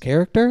Joseph's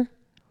character.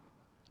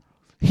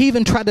 He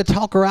even tried to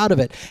talk her out of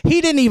it. He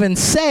didn't even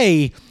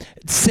say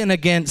sin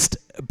against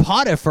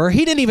Potiphar.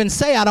 He didn't even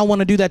say, I don't want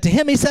to do that to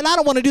him. He said, I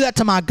don't want to do that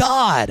to my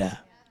God.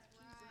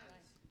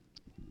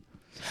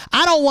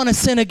 I don't want to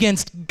sin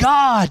against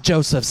God,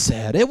 Joseph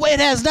said. It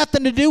has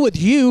nothing to do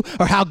with you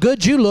or how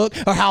good you look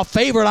or how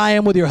favored I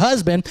am with your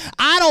husband.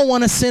 I don't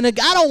want to sin. I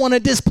don't want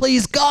to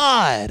displease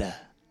God.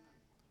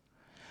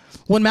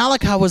 When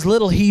Malachi was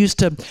little, he used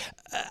to,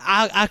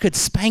 I could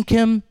spank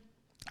him.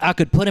 I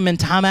could put him in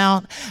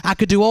timeout. I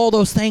could do all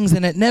those things,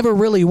 and it never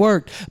really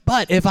worked.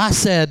 But if I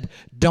said,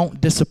 don't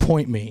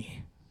disappoint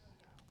me,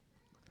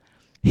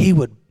 he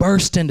would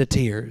burst into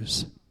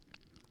tears.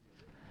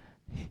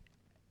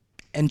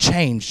 and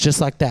changed just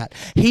like that.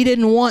 He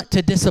didn't want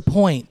to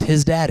disappoint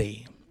his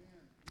daddy.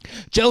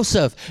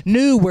 Joseph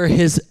knew where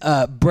his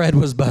bread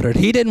was buttered.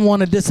 He didn't want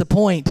to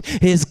disappoint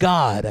his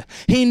God.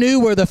 He knew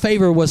where the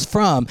favor was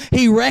from.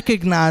 He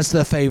recognized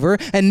the favor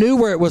and knew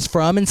where it was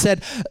from and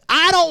said,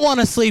 I don't want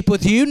to sleep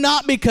with you,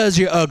 not because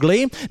you're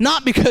ugly,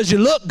 not because you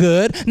look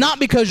good, not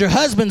because your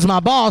husband's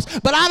my boss,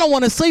 but I don't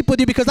want to sleep with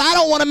you because I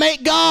don't want to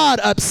make God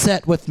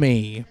upset with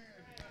me.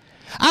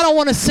 I don't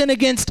want to sin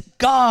against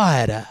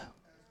God.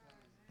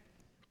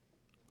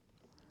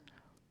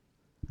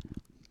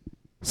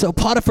 So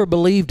Potiphar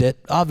believed it,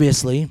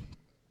 obviously.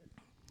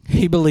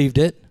 He believed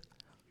it.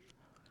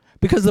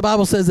 Because the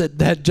Bible says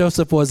that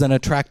Joseph was an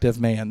attractive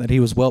man, that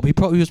he was he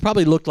was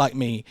probably looked like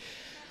me.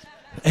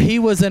 He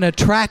was an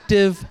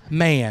attractive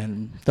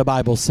man, the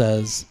Bible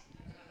says.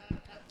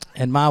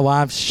 And my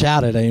wife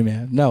shouted,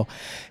 amen. No,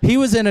 he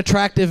was an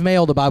attractive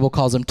male, the Bible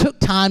calls him.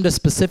 Took time to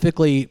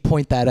specifically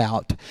point that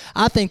out.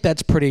 I think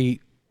that's pretty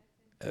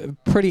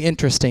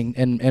interesting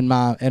in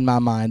my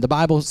mind. The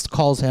Bible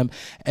calls him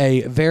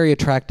a very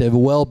attractive,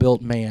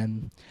 well-built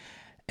man.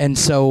 And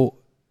so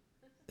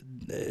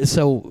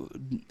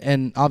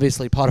and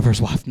obviously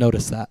Potiphar's wife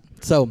noticed that.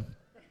 So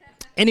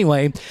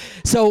anyway,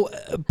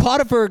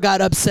 Potiphar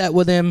got upset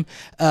with him,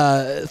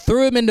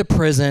 threw him into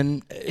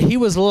prison. He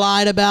was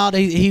lied about.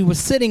 He was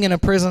sitting in a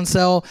prison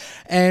cell,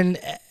 and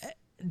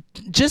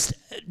just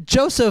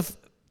Joseph,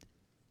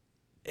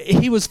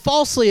 he was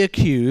falsely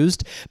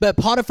accused, but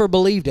Potiphar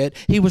believed it.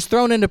 He was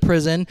thrown into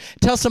prison.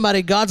 Tell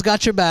somebody, God's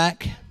got your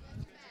back.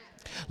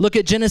 Look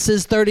at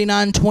Genesis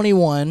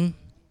 39:21.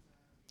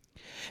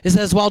 It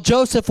says, while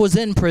Joseph was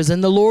in prison,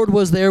 the Lord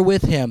was there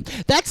with him.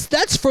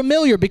 That's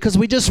familiar because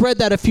we just read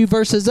that a few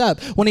verses up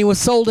when he was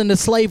sold into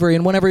slavery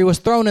and whenever he was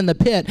thrown in the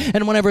pit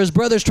and whenever his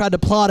brothers tried to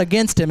plot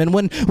against him and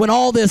when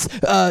all this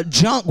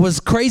junk was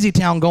crazy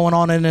town going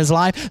on in his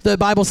life, the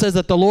Bible says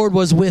that the Lord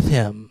was with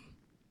him.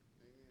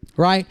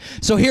 Right?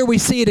 So here we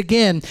see it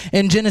again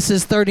in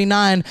Genesis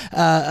 39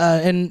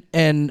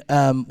 and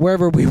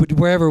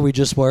wherever we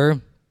just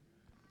were.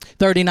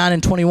 39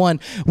 and 21.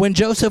 When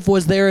Joseph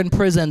was there in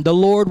prison, the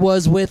Lord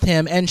was with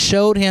him and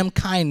showed him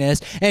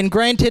kindness and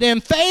granted him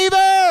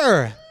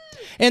favor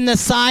in the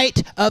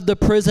sight of the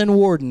prison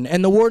warden.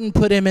 And the warden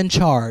put him in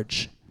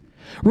charge.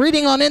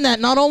 Reading on in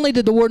that, not only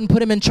did the warden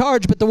put him in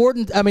charge, but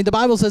the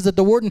Bible says that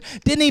the warden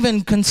didn't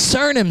even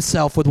concern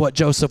himself with what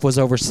Joseph was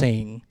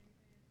overseeing.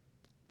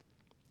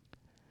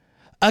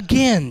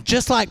 Again,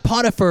 just like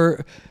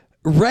Potiphar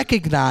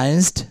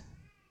recognized,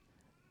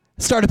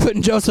 started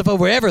putting Joseph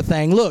over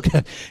everything. Look,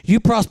 you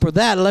prosper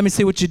that. Let me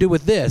see what you do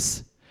with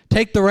this.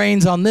 Take the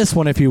reins on this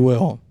one, if you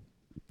will.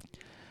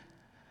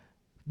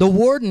 The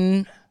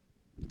warden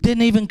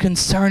didn't even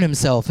concern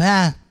himself.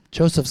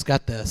 Joseph's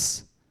got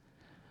this.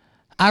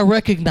 I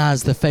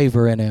recognize the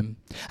favor in him.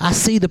 I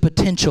see the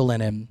potential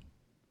in him.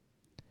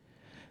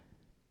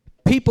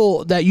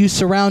 People that you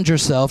surround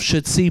yourself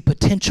should see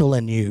potential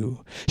in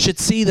you, should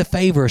see the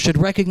favor, should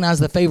recognize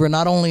the favor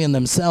not only in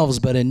themselves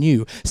but in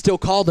you. Still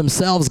call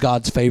themselves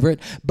God's favorite,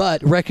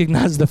 but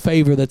recognize the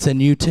favor that's in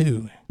you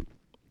too.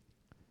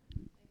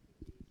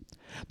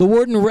 The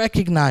warden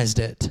recognized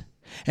it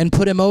and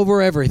put him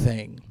over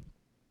everything.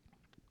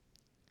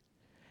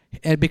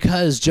 And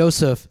because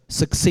Joseph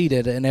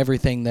succeeded in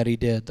everything that he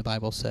did, the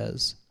Bible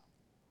says.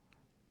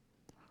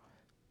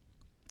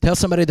 Tell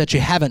somebody that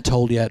you haven't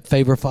told yet,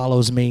 favor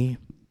follows me.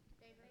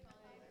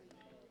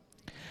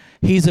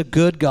 He's a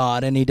good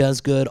God, and he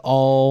does good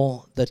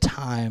all the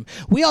time.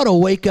 We ought to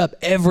wake up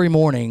every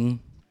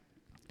morning,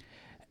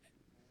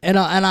 and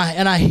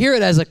I hear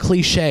it as a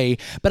cliche,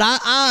 but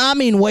I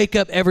mean wake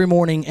up every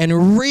morning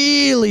and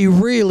really,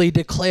 really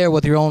declare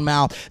with your own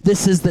mouth,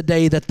 this is the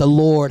day that the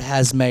Lord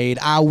has made.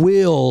 I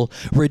will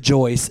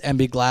rejoice and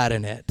be glad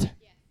in it.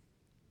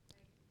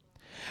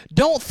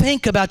 Don't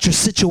think about your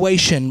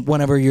situation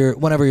whenever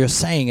you're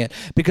saying it,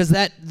 because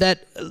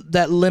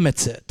that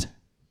limits it.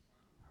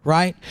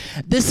 Right?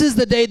 This is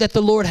the day that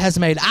the Lord has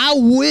made. I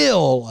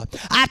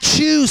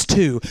choose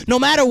to, no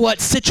matter what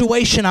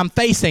situation I'm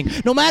facing,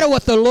 no matter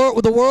what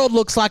the world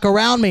looks like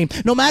around me,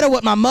 no matter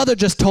what my mother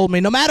just told me,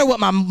 no matter what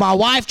my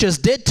wife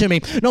just did to me,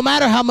 no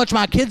matter how much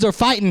my kids are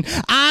fighting,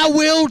 I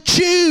will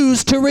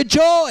choose to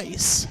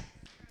rejoice.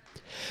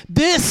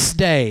 This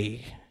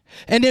day.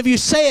 And if you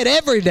say it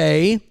every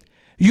day,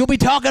 you'll be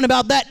talking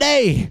about that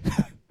day.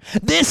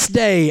 This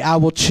day I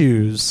will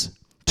choose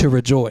to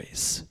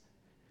rejoice.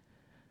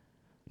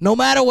 No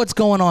matter what's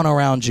going on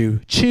around you,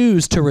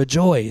 choose to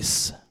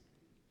rejoice.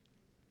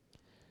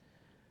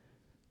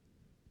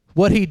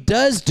 What he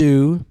does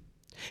do,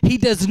 he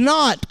does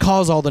not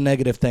cause all the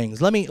negative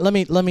things. Let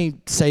me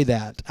say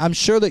that. I'm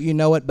sure that you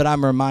know it, but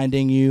I'm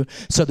reminding you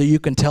so that you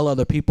can tell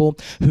other people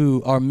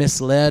who are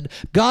misled.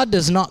 God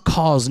does not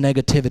cause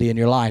negativity in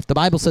your life. The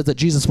Bible says that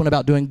Jesus went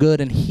about doing good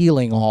and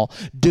healing all.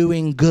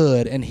 Doing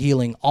good and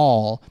healing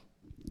all.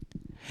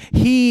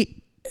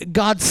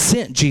 God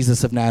sent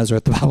Jesus of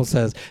Nazareth, the Bible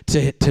says,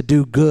 to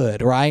do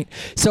good, right?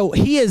 So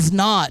he is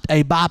not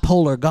a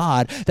bipolar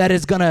God that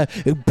is going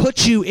to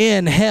put you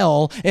in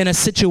hell in a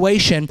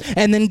situation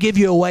and then give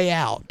you a way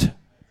out.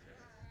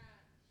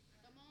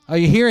 Are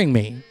you hearing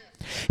me?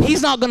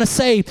 He's not going to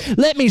say,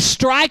 let me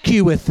strike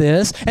you with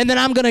this, and then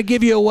I'm going to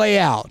give you a way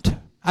out.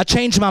 I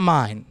changed my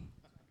mind.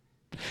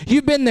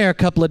 You've been there a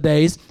couple of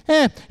days.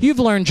 You've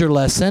learned your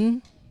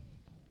lesson.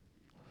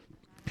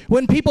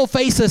 When people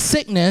face a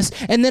sickness,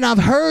 and then I've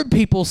heard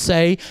people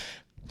say,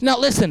 now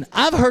listen,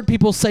 I've heard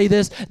people say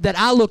this that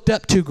I looked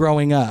up to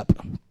growing up,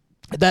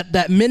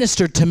 that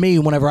ministered to me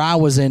whenever I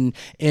was in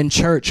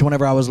church,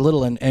 whenever I was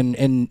little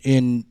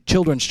in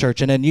children's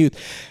church and in youth,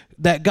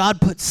 that God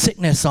put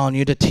sickness on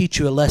you to teach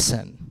you a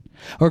lesson.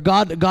 Or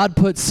God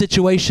puts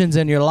situations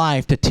in your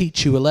life to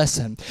teach you a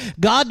lesson.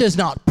 God does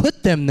not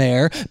put them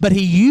there, but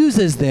he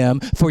uses them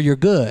for your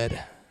good.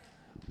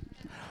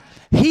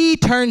 He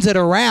turns it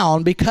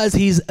around because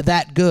he's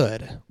that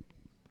good.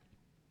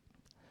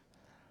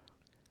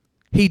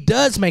 He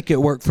does make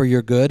it work for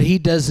your good. He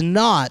does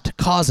not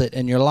cause it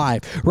in your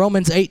life.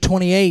 Romans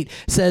 8:28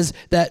 says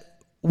that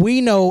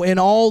we know in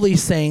all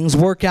these things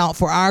work out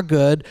for our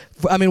good,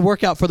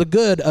 work out for the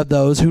good of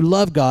those who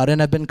love God and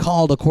have been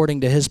called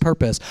according to his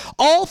purpose.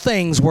 All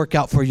things work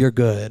out for your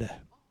good.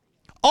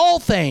 All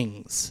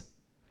things.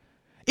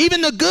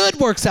 Even the good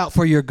works out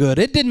for your good.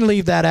 It didn't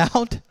leave that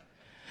out.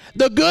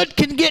 The good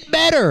can get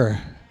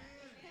better.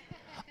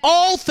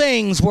 All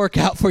things work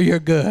out for your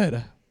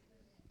good.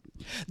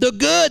 The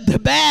good, the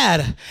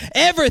bad,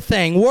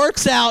 everything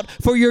works out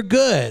for your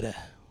good.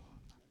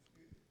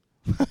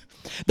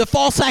 The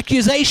false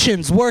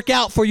accusations work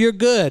out for your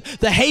good.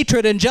 The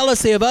hatred and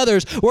jealousy of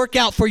others work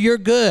out for your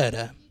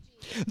good.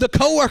 The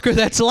coworker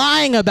that's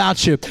lying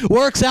about you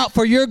works out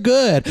for your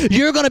good.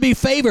 You're going to be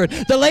favored.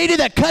 The lady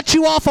that cut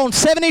you off on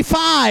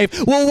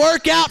 75 will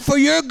work out for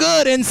your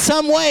good in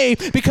some way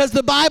because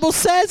the Bible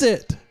says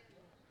it.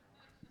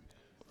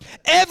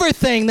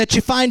 Everything that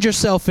you find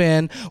yourself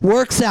in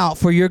works out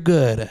for your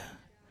good.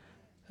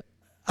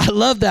 I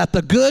love that.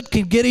 The good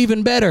can get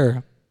even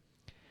better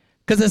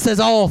because it says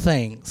all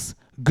things.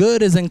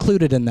 Good is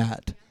included in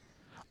that.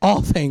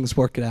 All things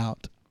work it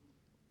out.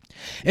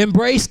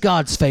 Embrace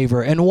God's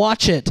favor and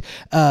watch it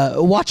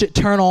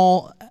turn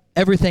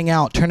everything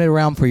out, turn it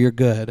around for your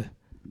good.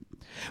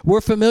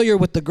 We're familiar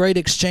with the great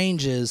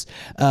exchanges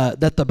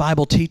that the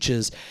Bible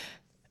teaches.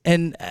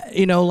 And,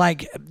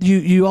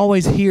 you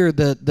always hear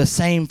the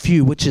same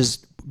few, which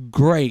is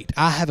great.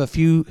 I have a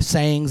few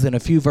sayings and a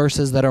few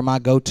verses that are my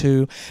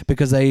go-to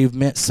because they've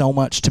meant so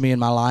much to me in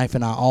my life,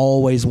 and I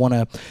always want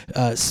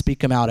to speak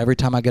them out every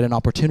time I get an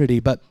opportunity.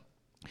 But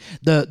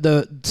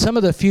some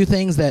of the few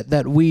things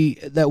that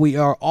we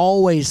are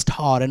always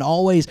taught and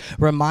always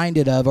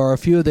reminded of are a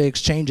few of the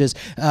exchanges.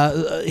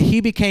 He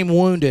became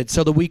wounded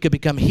so that we could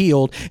become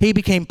healed. He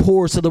became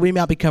poor so that we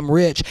might become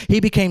rich.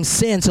 He became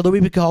sin so that we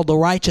be called the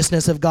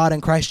righteousness of God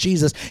in Christ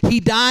Jesus. He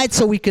died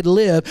so we could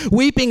live.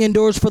 Weeping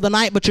endures for the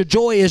night, but your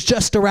joy is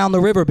just around the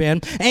river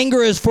bend.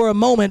 Anger is for a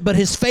moment, but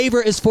his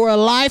favor is for a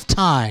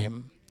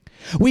lifetime.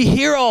 We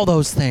hear all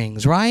those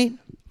things, right?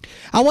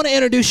 I want to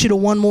introduce you to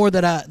one more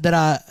that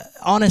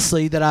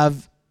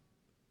I've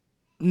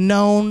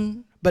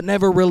known but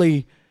never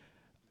really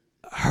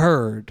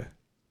heard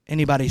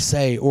anybody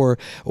say or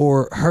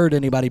heard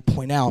anybody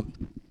point out.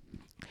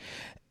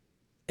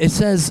 It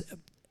says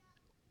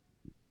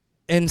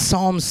in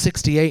Psalm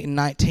 68 and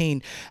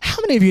 19, how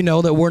many of you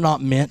know that we're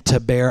not meant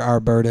to bear our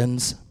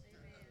burdens?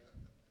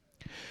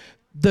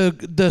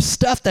 The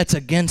stuff that's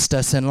against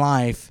us in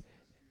life,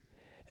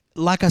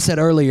 like I said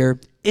earlier,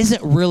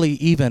 isn't really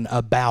even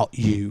about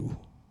you.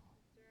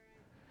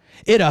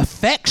 It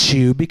affects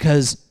you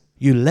because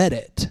you let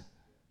it.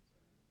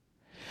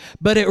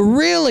 But it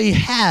really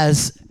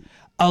has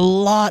a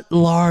lot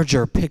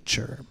larger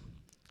picture.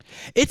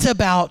 It's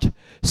about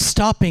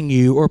stopping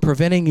you or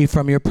preventing you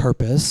from your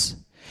purpose.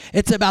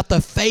 It's about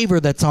the favor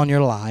that's on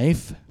your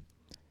life.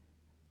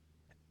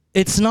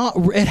 It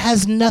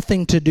has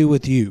nothing to do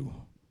with you.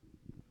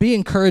 Be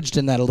encouraged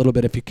in that a little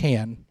bit if you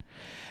can.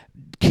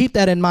 Keep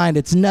that in mind.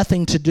 It's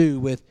nothing to do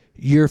with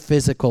your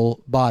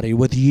physical body,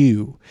 with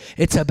you.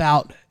 It's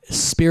about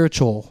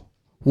spiritual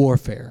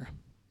warfare.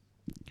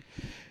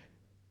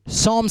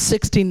 Psalm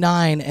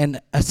 68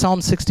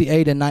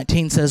 and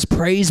 19 says,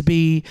 "Praise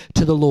be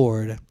to the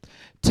Lord,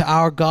 to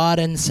our God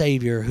and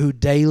Savior, who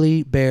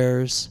daily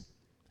bears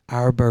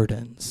our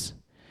burdens."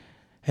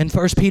 In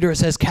 1 Peter it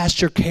says,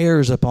 "Cast your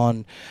cares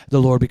upon the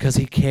Lord because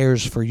he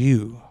cares for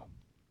you."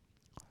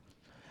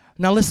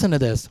 Now listen to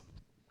this.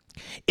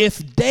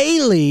 If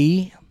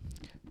daily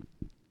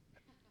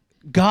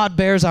God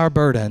bears our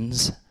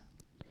burdens,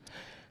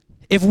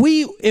 if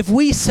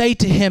we say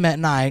to him at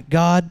night,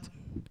 "God,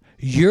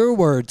 your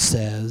word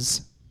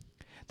says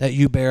that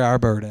you bear our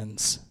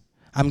burdens.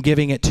 I'm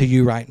giving it to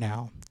you right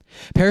now."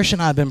 Parrish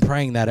and I have been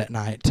praying that at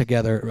night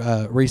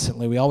together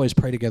recently. We always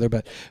pray together,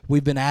 but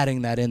we've been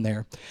adding that in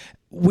there.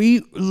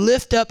 We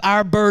lift up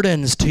our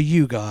burdens to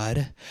you,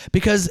 God,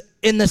 because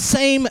in the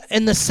same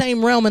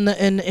realm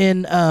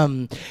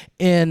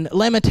in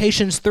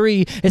Lamentations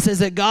 3, it says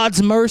that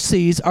God's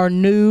mercies are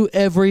new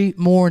every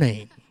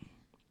morning.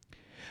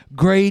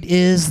 Great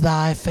is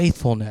thy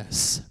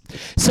faithfulness.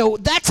 So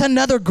that's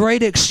another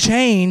great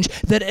exchange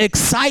that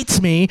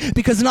excites me,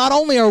 because not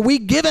only are we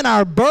giving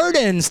our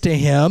burdens to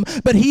him,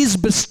 but he's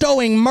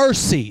bestowing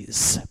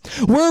mercies.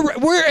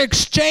 We're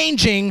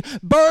exchanging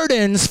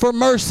burdens for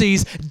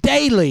mercies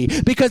daily,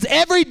 because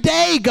every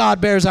day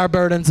God bears our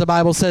burdens, the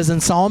Bible says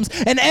in Psalms,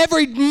 and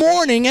every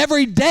morning,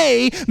 every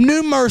day,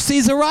 new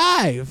mercies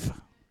arrive.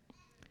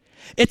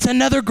 It's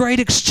another great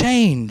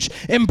exchange.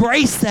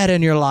 Embrace that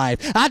in your life.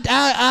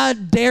 I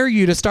dare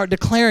you to start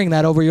declaring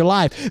that over your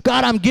life.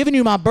 God, I'm giving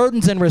you my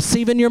burdens and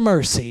receiving your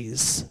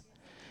mercies.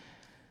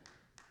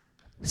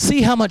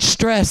 See how much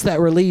stress that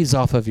relieves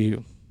off of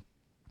you.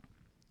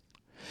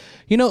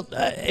 You know,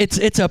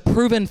 it's a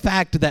proven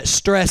fact that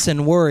stress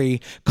and worry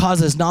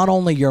causes not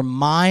only your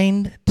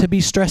mind to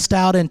be stressed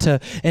out and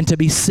to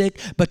be sick,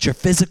 but your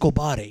physical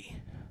body.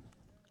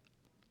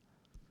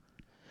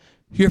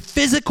 Your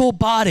physical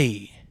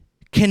body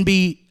can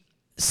be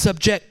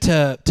subject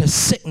to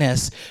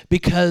sickness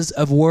because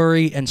of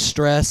worry and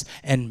stress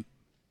and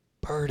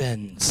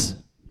burdens.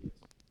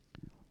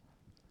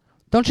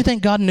 Don't you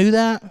think God knew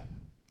that?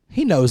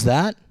 He knows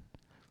that.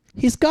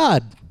 He's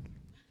God.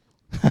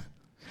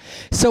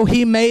 So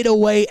he made a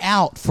way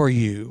out for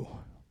you.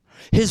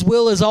 His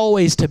will is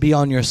always to be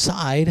on your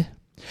side.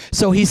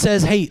 So he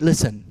says, hey,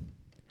 listen,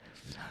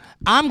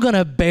 I'm going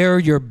to bear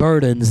your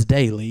burdens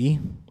daily,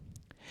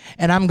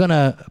 and I'm going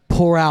to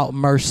pour out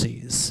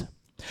mercies.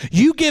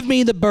 You give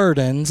me the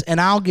burdens,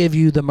 and I'll give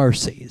you the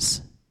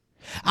mercies.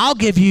 I'll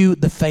give you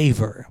the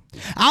favor.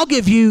 I'll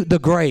give you the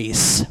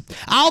grace.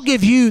 I'll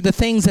give you the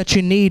things that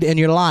you need in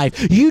your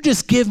life. You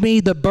just give me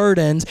the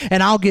burdens,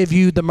 and I'll give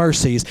you the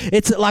mercies.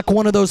 It's like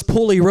one of those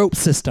pulley rope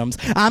systems.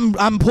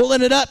 I'm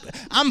pulling it up.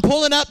 I'm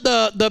pulling up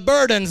the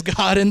burdens,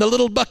 God, in the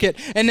little bucket,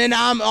 and then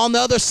I'm on the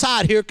other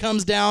side. Here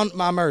comes down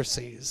my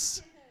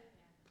mercies.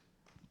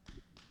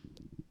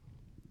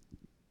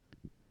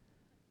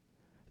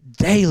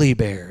 Daily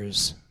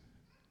bears.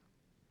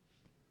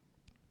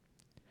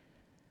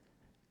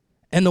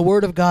 And the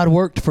word of God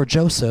worked for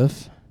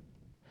Joseph,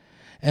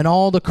 and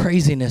all the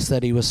craziness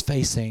that he was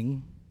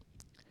facing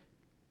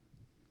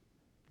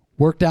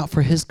worked out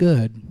for his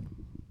good,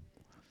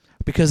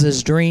 because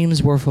his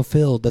dreams were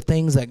fulfilled. The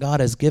things that God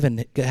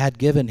had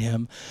given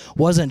him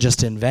wasn't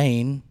just in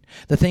vain.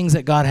 The things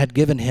that God had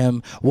given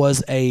him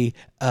was a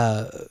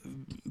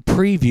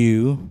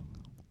preview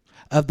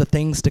of the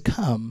things to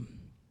come.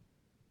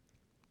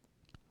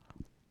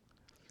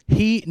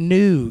 He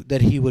knew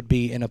that he would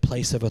be in a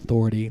place of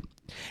authority.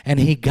 And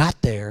he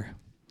got there,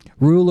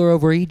 ruler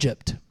over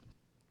Egypt,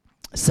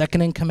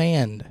 second in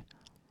command.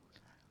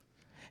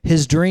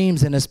 His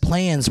dreams and his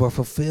plans were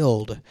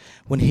fulfilled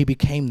when he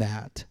became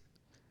that,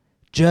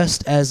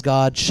 just as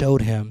God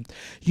showed him.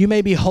 You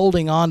may be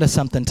holding on to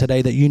something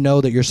today that you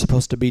know that you're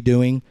supposed to be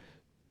doing,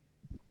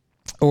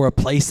 or a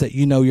place that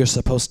you know you're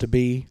supposed to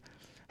be.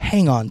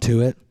 Hang on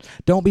to it.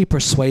 Don't be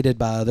persuaded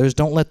by others.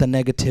 Don't let the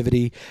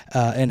negativity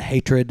and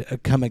hatred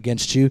come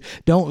against you.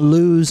 Don't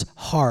lose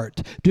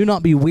heart. Do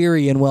not be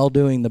weary in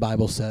well-doing, the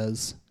Bible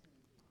says.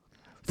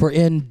 For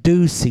in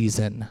due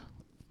season,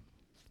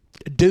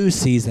 in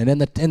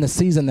the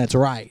season that's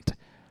right.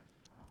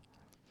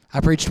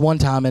 I preached one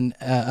time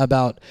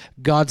about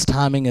God's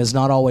timing is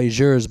not always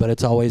yours, but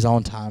it's always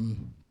on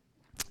time.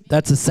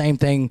 That's the same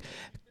thing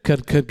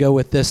could go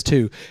with this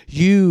too.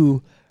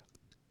 You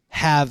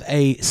have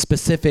a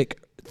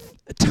specific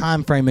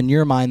time frame in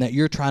your mind that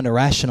you're trying to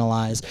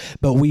rationalize,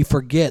 but we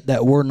forget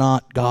that we're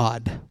not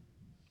God.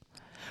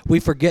 We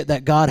forget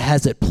that God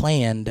has it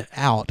planned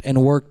out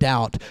and worked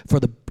out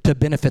to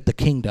benefit the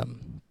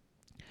kingdom.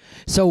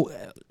 So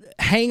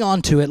hang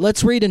on to it.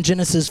 Let's read in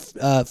Genesis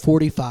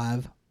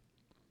 45,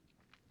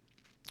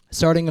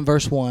 starting in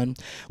verse 1.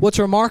 What's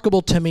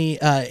remarkable to me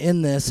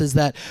in this is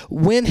that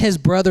when his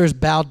brothers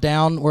bowed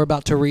down, we're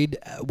about to read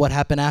what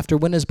happened after.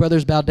 When his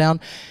brothers bowed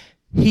down,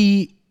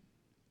 the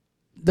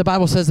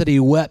Bible says that he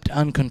wept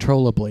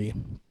uncontrollably.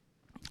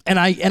 And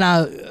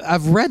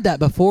I've read that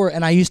before,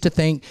 and I used to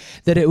think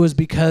that it was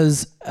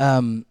because,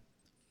 that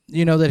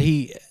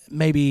he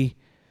maybe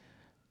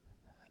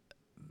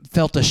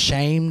felt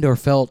ashamed or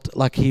felt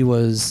like he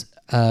was,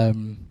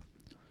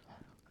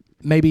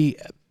 maybe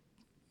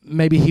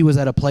he was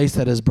at a place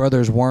that his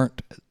brothers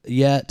weren't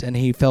yet, and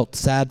he felt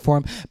sad for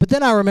him. But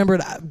then I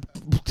remembered,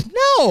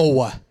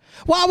 no.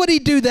 Why would he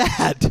do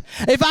that?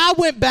 If I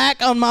went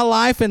back on my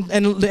life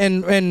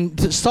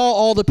and saw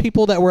all the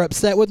people that were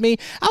upset with me,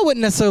 I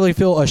wouldn't necessarily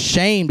feel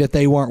ashamed if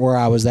they weren't where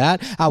I was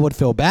at. I would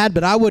feel bad,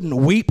 but I wouldn't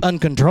weep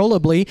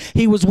uncontrollably.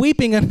 He was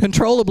weeping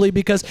uncontrollably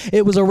because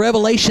it was a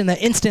revelation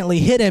that instantly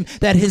hit him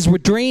that his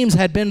dreams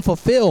had been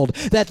fulfilled,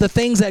 that the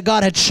things that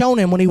God had shown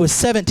him when he was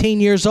 17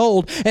 years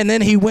old, and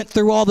then he went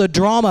through all the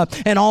drama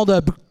and all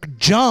the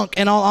junk,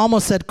 and I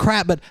almost said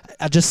crap, but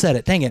I just said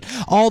it, dang it.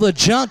 All the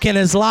junk in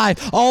his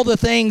life, all the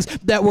things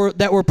that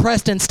were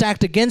pressed and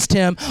stacked against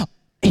him,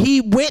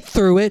 he went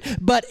through it,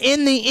 but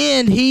in the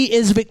end, he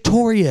is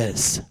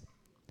victorious.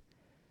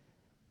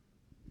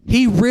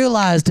 He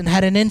realized and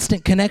had an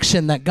instant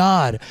connection that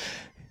God,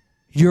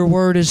 your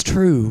word is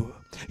true.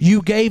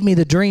 You gave me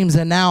the dreams,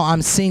 and now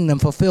I'm seeing them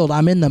fulfilled.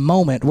 I'm in the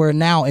moment where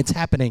now it's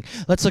happening.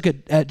 Let's look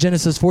at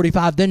Genesis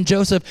 45. Then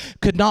Joseph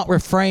could not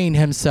refrain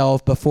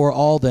himself before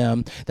all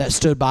them that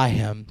stood by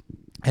him,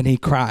 and he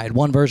cried.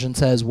 One version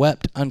says,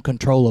 wept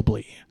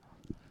uncontrollably.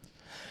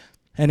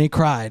 And he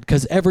cried,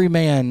 cause every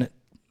man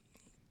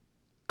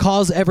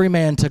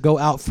to go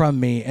out from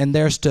me, and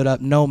there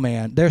stood no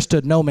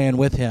man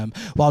with him,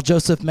 while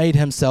Joseph made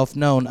himself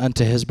known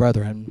unto his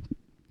brethren.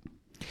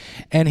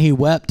 And he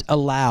wept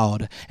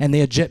aloud, and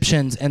the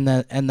Egyptians and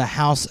the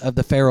house of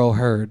the Pharaoh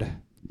heard.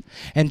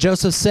 And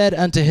Joseph said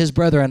unto his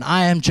brethren,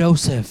 I am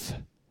Joseph.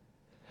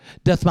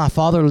 Doth my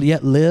father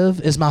yet live?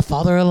 Is my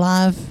father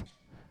alive?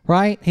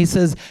 Right? He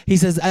says,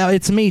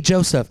 it's me,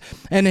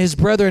 Joseph. And his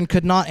brethren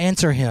could not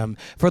answer him,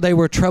 for they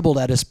were troubled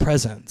at his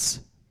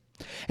presence.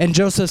 And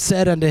Joseph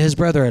said unto his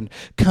brethren,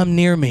 come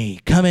near me,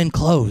 come in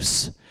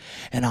close,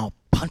 and I'll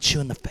punch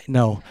you in the face.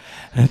 No,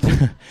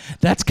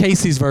 that's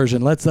Casey's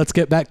version. Let's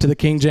get back to the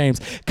King James.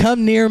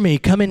 Come near me,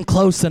 come in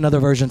close, another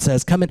version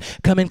says. Come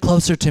in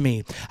closer to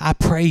me, I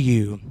pray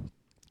you.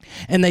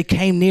 And they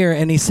came near,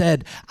 and he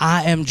said,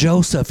 I am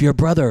Joseph, your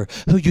brother,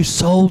 who you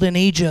sold in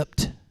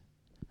Egypt.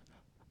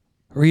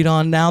 Read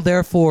on. Now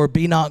therefore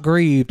be not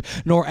grieved,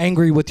 nor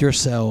angry with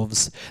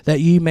yourselves,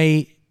 that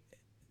ye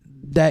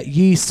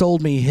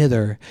sold me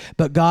hither,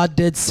 but God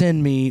did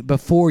send me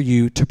before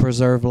you to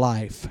preserve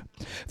life.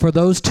 For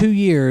these 2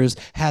 years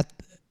hath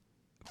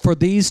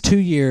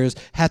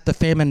the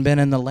famine been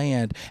in the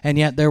land, and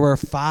yet there are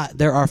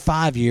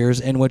 5 years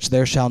in which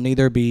there shall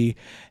neither be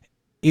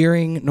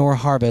earing nor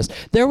harvest.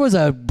 There was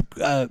a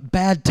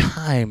bad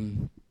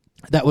time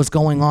that was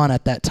going on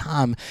at that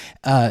time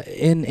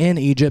in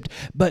Egypt,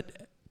 but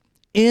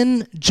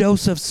in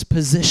Joseph's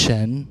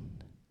position,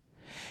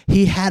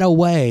 he had a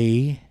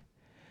way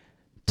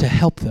to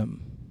help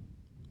them.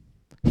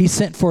 He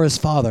sent for his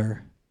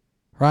father,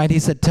 right? He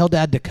said, tell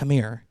dad to come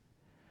here.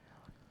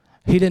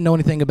 He didn't know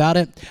anything about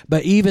it,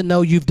 but even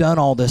though you've done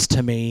all this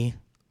to me,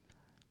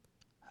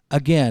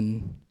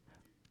 again,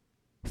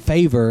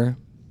 favor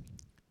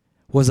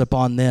was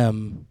upon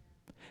them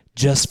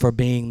just for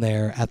being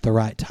there at the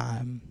right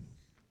time.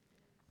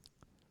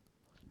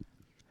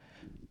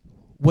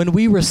 When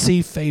we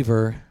receive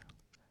favor,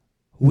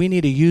 we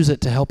need to use it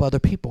to help other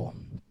people.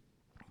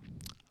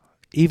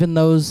 Even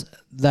those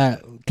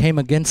that came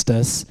against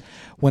us,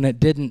 when it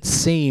didn't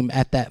seem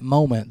at that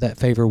moment that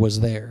favor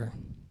was there.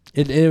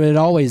 It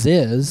always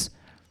is,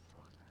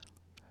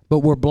 but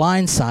we're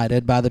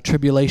blindsided by the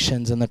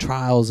tribulations and the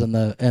trials and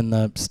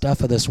the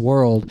stuff of this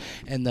world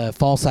and the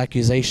false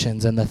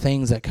accusations and the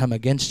things that come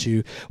against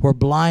you. We're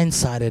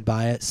blindsided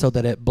by it so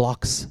that it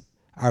blocks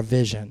our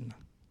vision.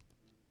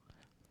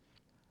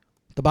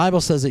 The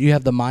Bible says that you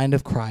have the mind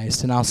of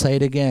Christ, and I'll say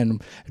it again,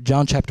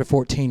 John chapter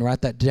 14,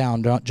 write that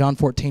down, John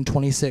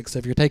 14:26.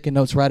 If you're taking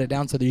notes, write it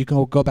down so that you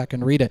can go back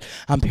and read it.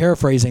 I'm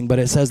paraphrasing, but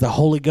it says the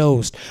Holy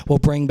Ghost will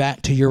bring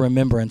back to your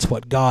remembrance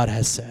what God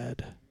has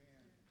said.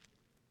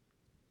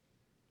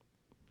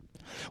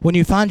 When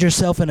you find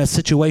yourself in a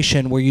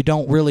situation where you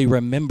don't really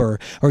remember,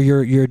 or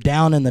you're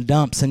down in the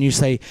dumps and you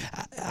say,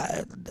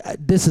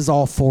 this is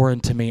all foreign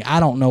to me. I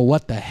don't know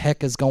what the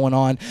heck is going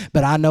on,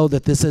 but I know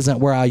that this isn't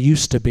where I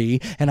used to be,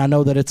 and I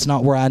know that it's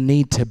not where I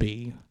need to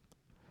be.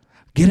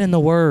 Get in the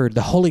Word.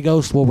 The Holy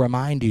Ghost will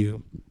remind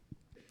you.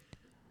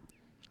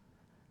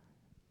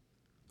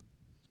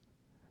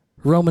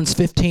 Romans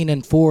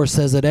 15:4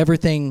 says that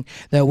everything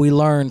that we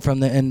learn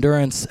from the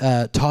endurance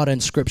taught in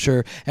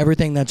Scripture,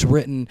 everything that's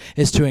written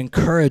is to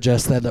encourage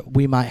us that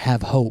we might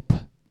have hope.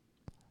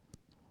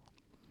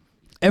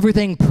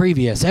 Everything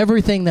previous,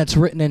 everything that's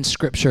written in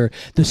Scripture,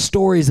 the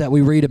stories that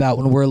we read about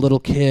when we're a little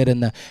kid,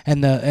 and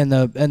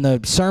the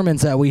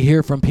sermons that we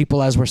hear from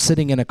people as we're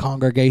sitting in a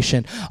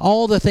congregation,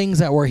 all the things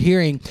that we're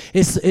hearing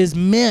is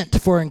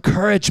meant for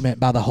encouragement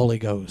by the Holy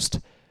Ghost.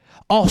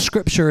 All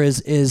Scripture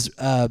is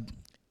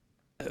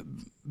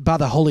by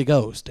the Holy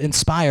Ghost,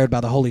 inspired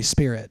by the Holy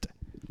Spirit.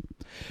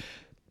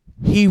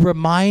 He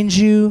reminds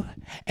you,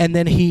 and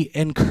then he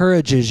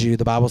encourages you.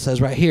 The Bible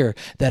says right here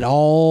that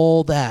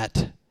all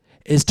that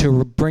is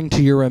to bring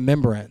to your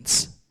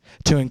remembrance,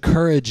 to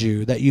encourage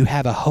you that you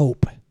have a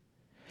hope,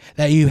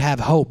 that you have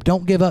hope.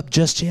 Don't give up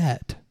just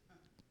yet.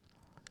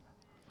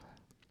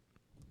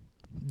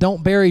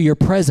 Don't bury your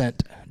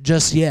present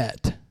just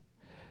yet.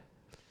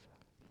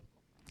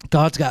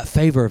 God's got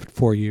favor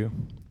for you.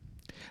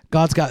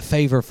 God's got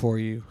favor for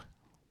you.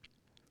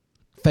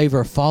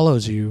 Favor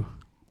follows you,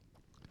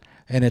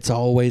 and it's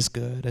always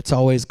good. It's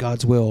always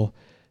God's will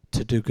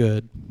to do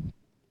good.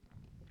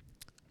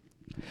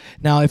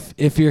 Now,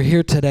 if you're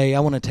here today,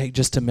 I want to take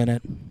just a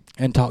minute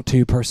and talk to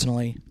you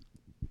personally.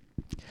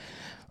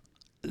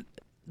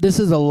 This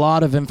is a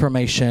lot of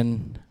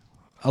information,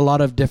 a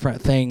lot of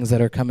different things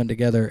that are coming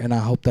together, and I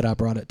hope that I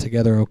brought it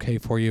together okay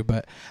for you,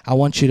 but I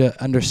want you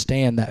to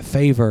understand that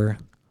favor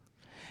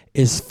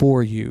is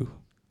for you.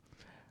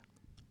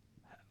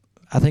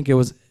 I think it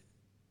was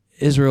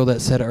Israel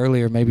that said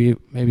earlier, maybe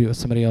it was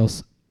somebody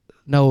else.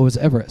 No, it was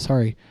Everett,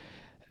 sorry.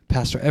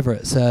 Pastor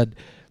Everett said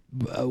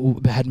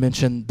had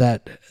mentioned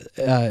that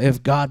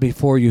if God be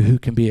for you, who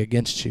can be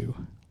against you?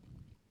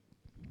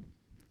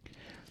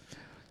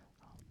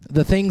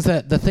 The things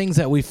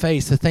that we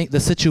face, the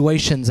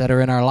situations that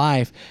are in our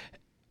life,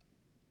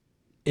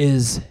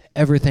 is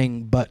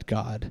everything but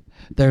God.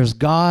 There's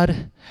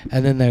God,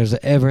 and then there's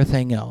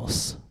everything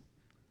else.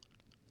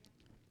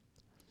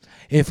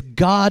 If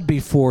God be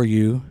for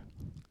you,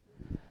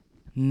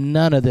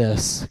 none of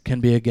this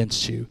can be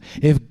against you.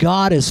 If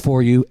God is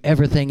for you,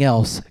 everything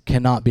else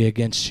cannot be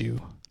against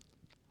you.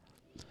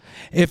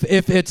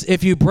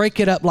 If you break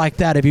it up like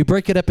that, if you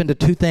break it up into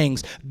two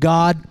things,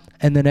 God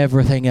and then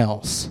everything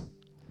else.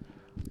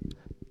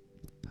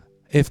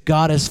 If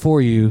God is for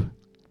you,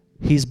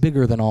 He's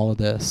bigger than all of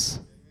this.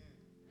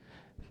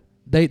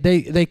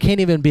 They can't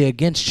even be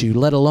against you,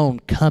 let alone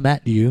come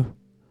at you.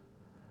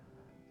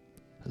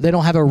 They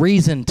don't have a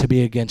reason to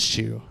be against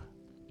you.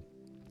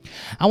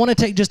 I want to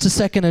take just a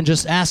second and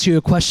just ask you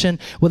a question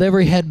with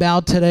every head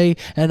bowed today,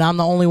 and I'm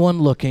the only one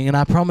looking, and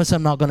I promise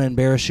I'm not going to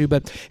embarrass you,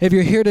 but if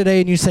you're here today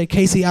and you say,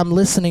 Casey, I'm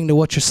listening to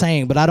what you're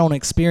saying, but I don't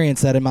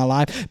experience that in my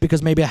life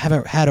because maybe I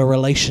haven't had a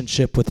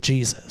relationship with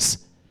Jesus.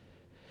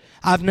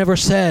 I've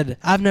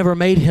never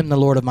made Him the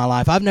Lord of my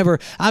life. I've never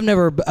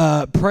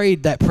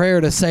prayed that prayer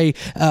to say,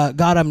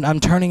 God, I'm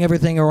turning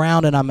everything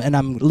around and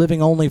I'm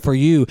living only for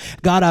You.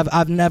 God,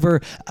 I've never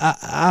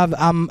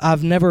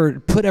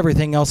put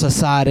everything else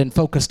aside and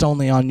focused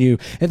only on You.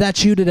 If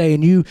that's you today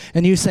and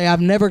you say, I've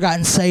never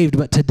gotten saved,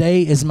 but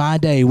today is my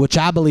day, which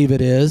I believe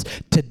it is.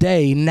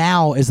 Today,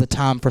 now is the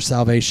time for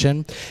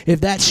salvation.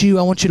 If that's you,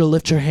 I want you to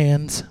lift your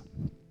hands.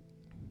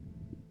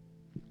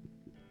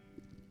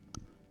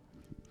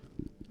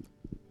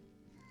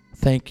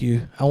 Thank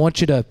you. I want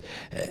you to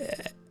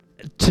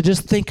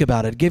just think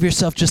about it. Give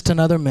yourself just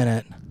another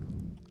minute.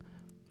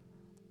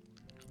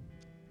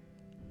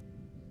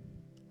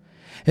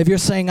 If you're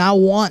saying, I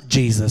want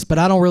Jesus, but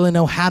I don't really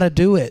know how to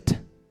do it.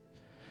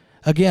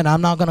 Again, I'm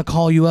not going to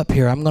call you up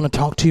here. I'm going to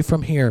talk to you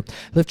from here.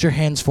 Lift your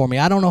hands for me.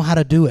 I don't know how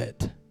to do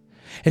it.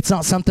 It's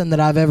not something that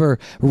I've ever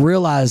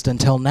realized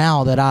until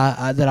now that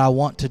I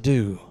want to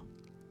do.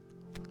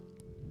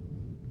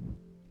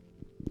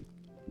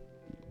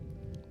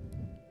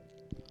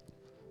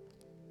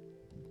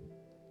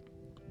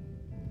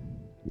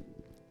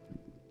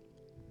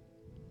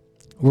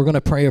 We're going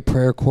to pray a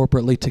prayer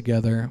corporately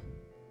together.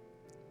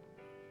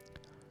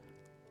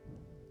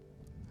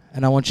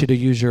 And I want you to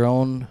use your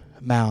own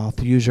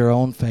mouth, use your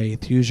own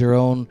faith, use your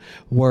own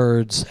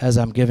words as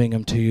I'm giving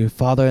them to you.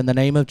 Father, in the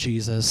name of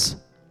Jesus,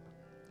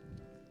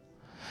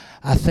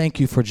 I thank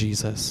You for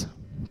Jesus.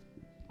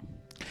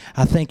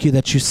 I thank You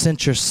that You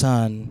sent Your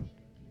Son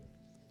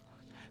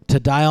to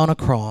die on a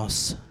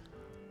cross,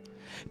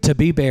 to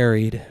be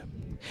buried,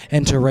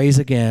 and to rise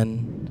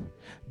again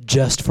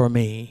just for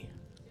me.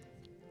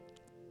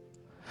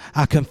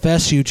 I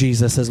confess You,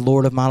 Jesus, as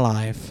Lord of my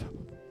life.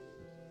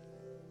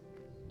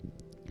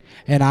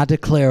 And I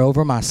declare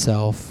over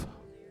myself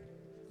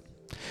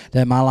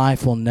that my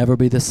life will never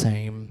be the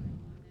same.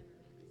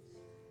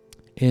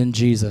 In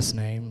Jesus'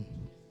 name.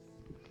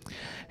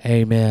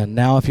 Amen.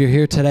 Now, if you're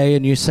here today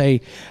and you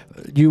say,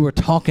 you were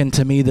talking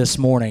to me this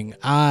morning,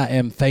 I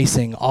am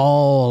facing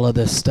all of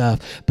this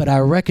stuff, but I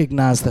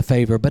recognize the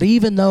favor. But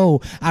even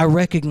though I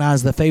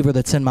recognize the favor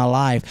that's in my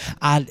life,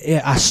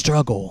 I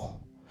struggle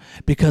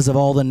because of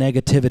all the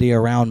negativity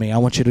around me. I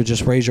want you to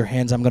just raise your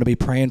hands. I'm going to be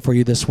praying for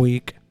you this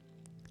week.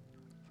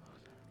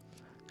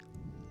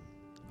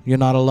 You're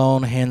not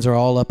alone. Hands are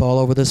all up all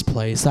over this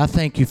place. I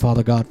thank You,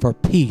 Father God, for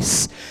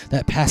peace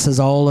that passes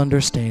all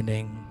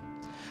understanding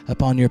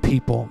upon Your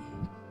people.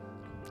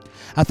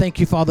 I thank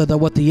You, Father, that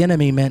what the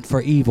enemy meant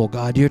for evil,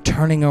 God, You're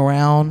turning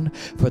around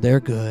for their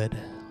good.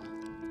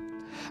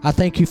 I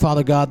thank You,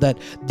 Father God, that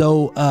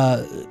though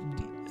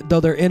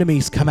their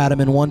enemies come at them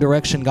in one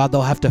direction, God,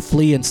 they'll have to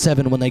flee in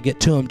seven when they get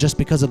to them just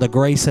because of the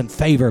grace and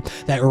favor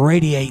that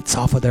radiates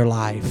off of their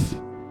life.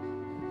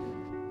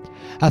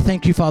 I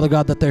thank You, Father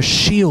God, that they're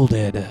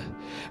shielded.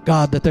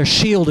 God, that they're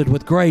shielded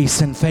with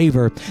grace and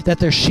favor, that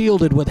they're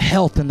shielded with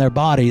health in their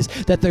bodies,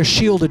 that they're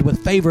shielded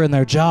with favor in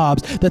their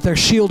jobs, that they're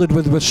shielded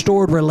with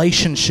restored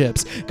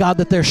relationships. God,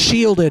 that they're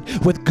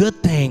shielded with good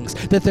things,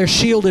 that they're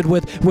shielded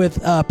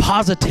with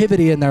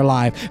positivity in their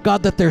life.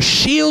 God, that they're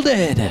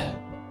shielded.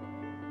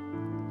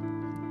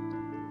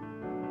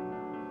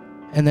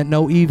 And that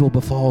no evil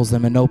befalls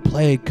them and no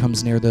plague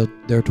comes near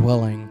their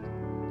dwelling.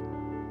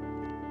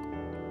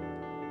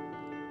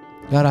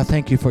 God, I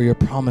thank You for Your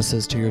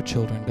promises to Your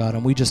children, God,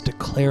 and we just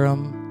declare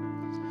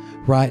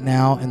them right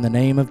now in the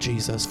name of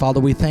Jesus. Father,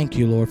 we thank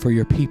You, Lord, for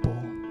Your people.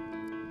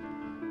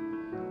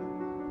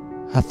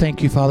 I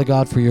thank You, Father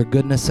God, for Your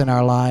goodness in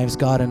our lives,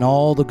 God, and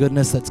all the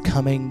goodness that's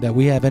coming that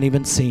we haven't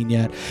even seen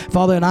yet.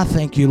 Father, and I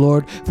thank You,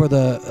 Lord, for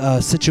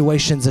the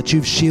situations that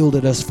You've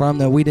shielded us from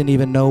that we didn't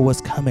even know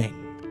was coming.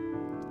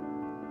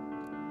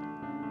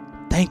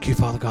 Thank You,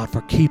 Father God,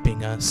 for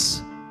keeping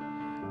us,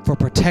 for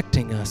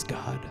protecting us,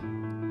 God.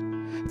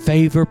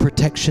 Favor,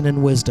 protection,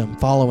 and wisdom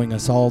following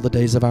us all the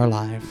days of our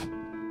life.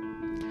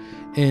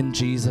 In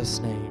Jesus'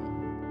 name.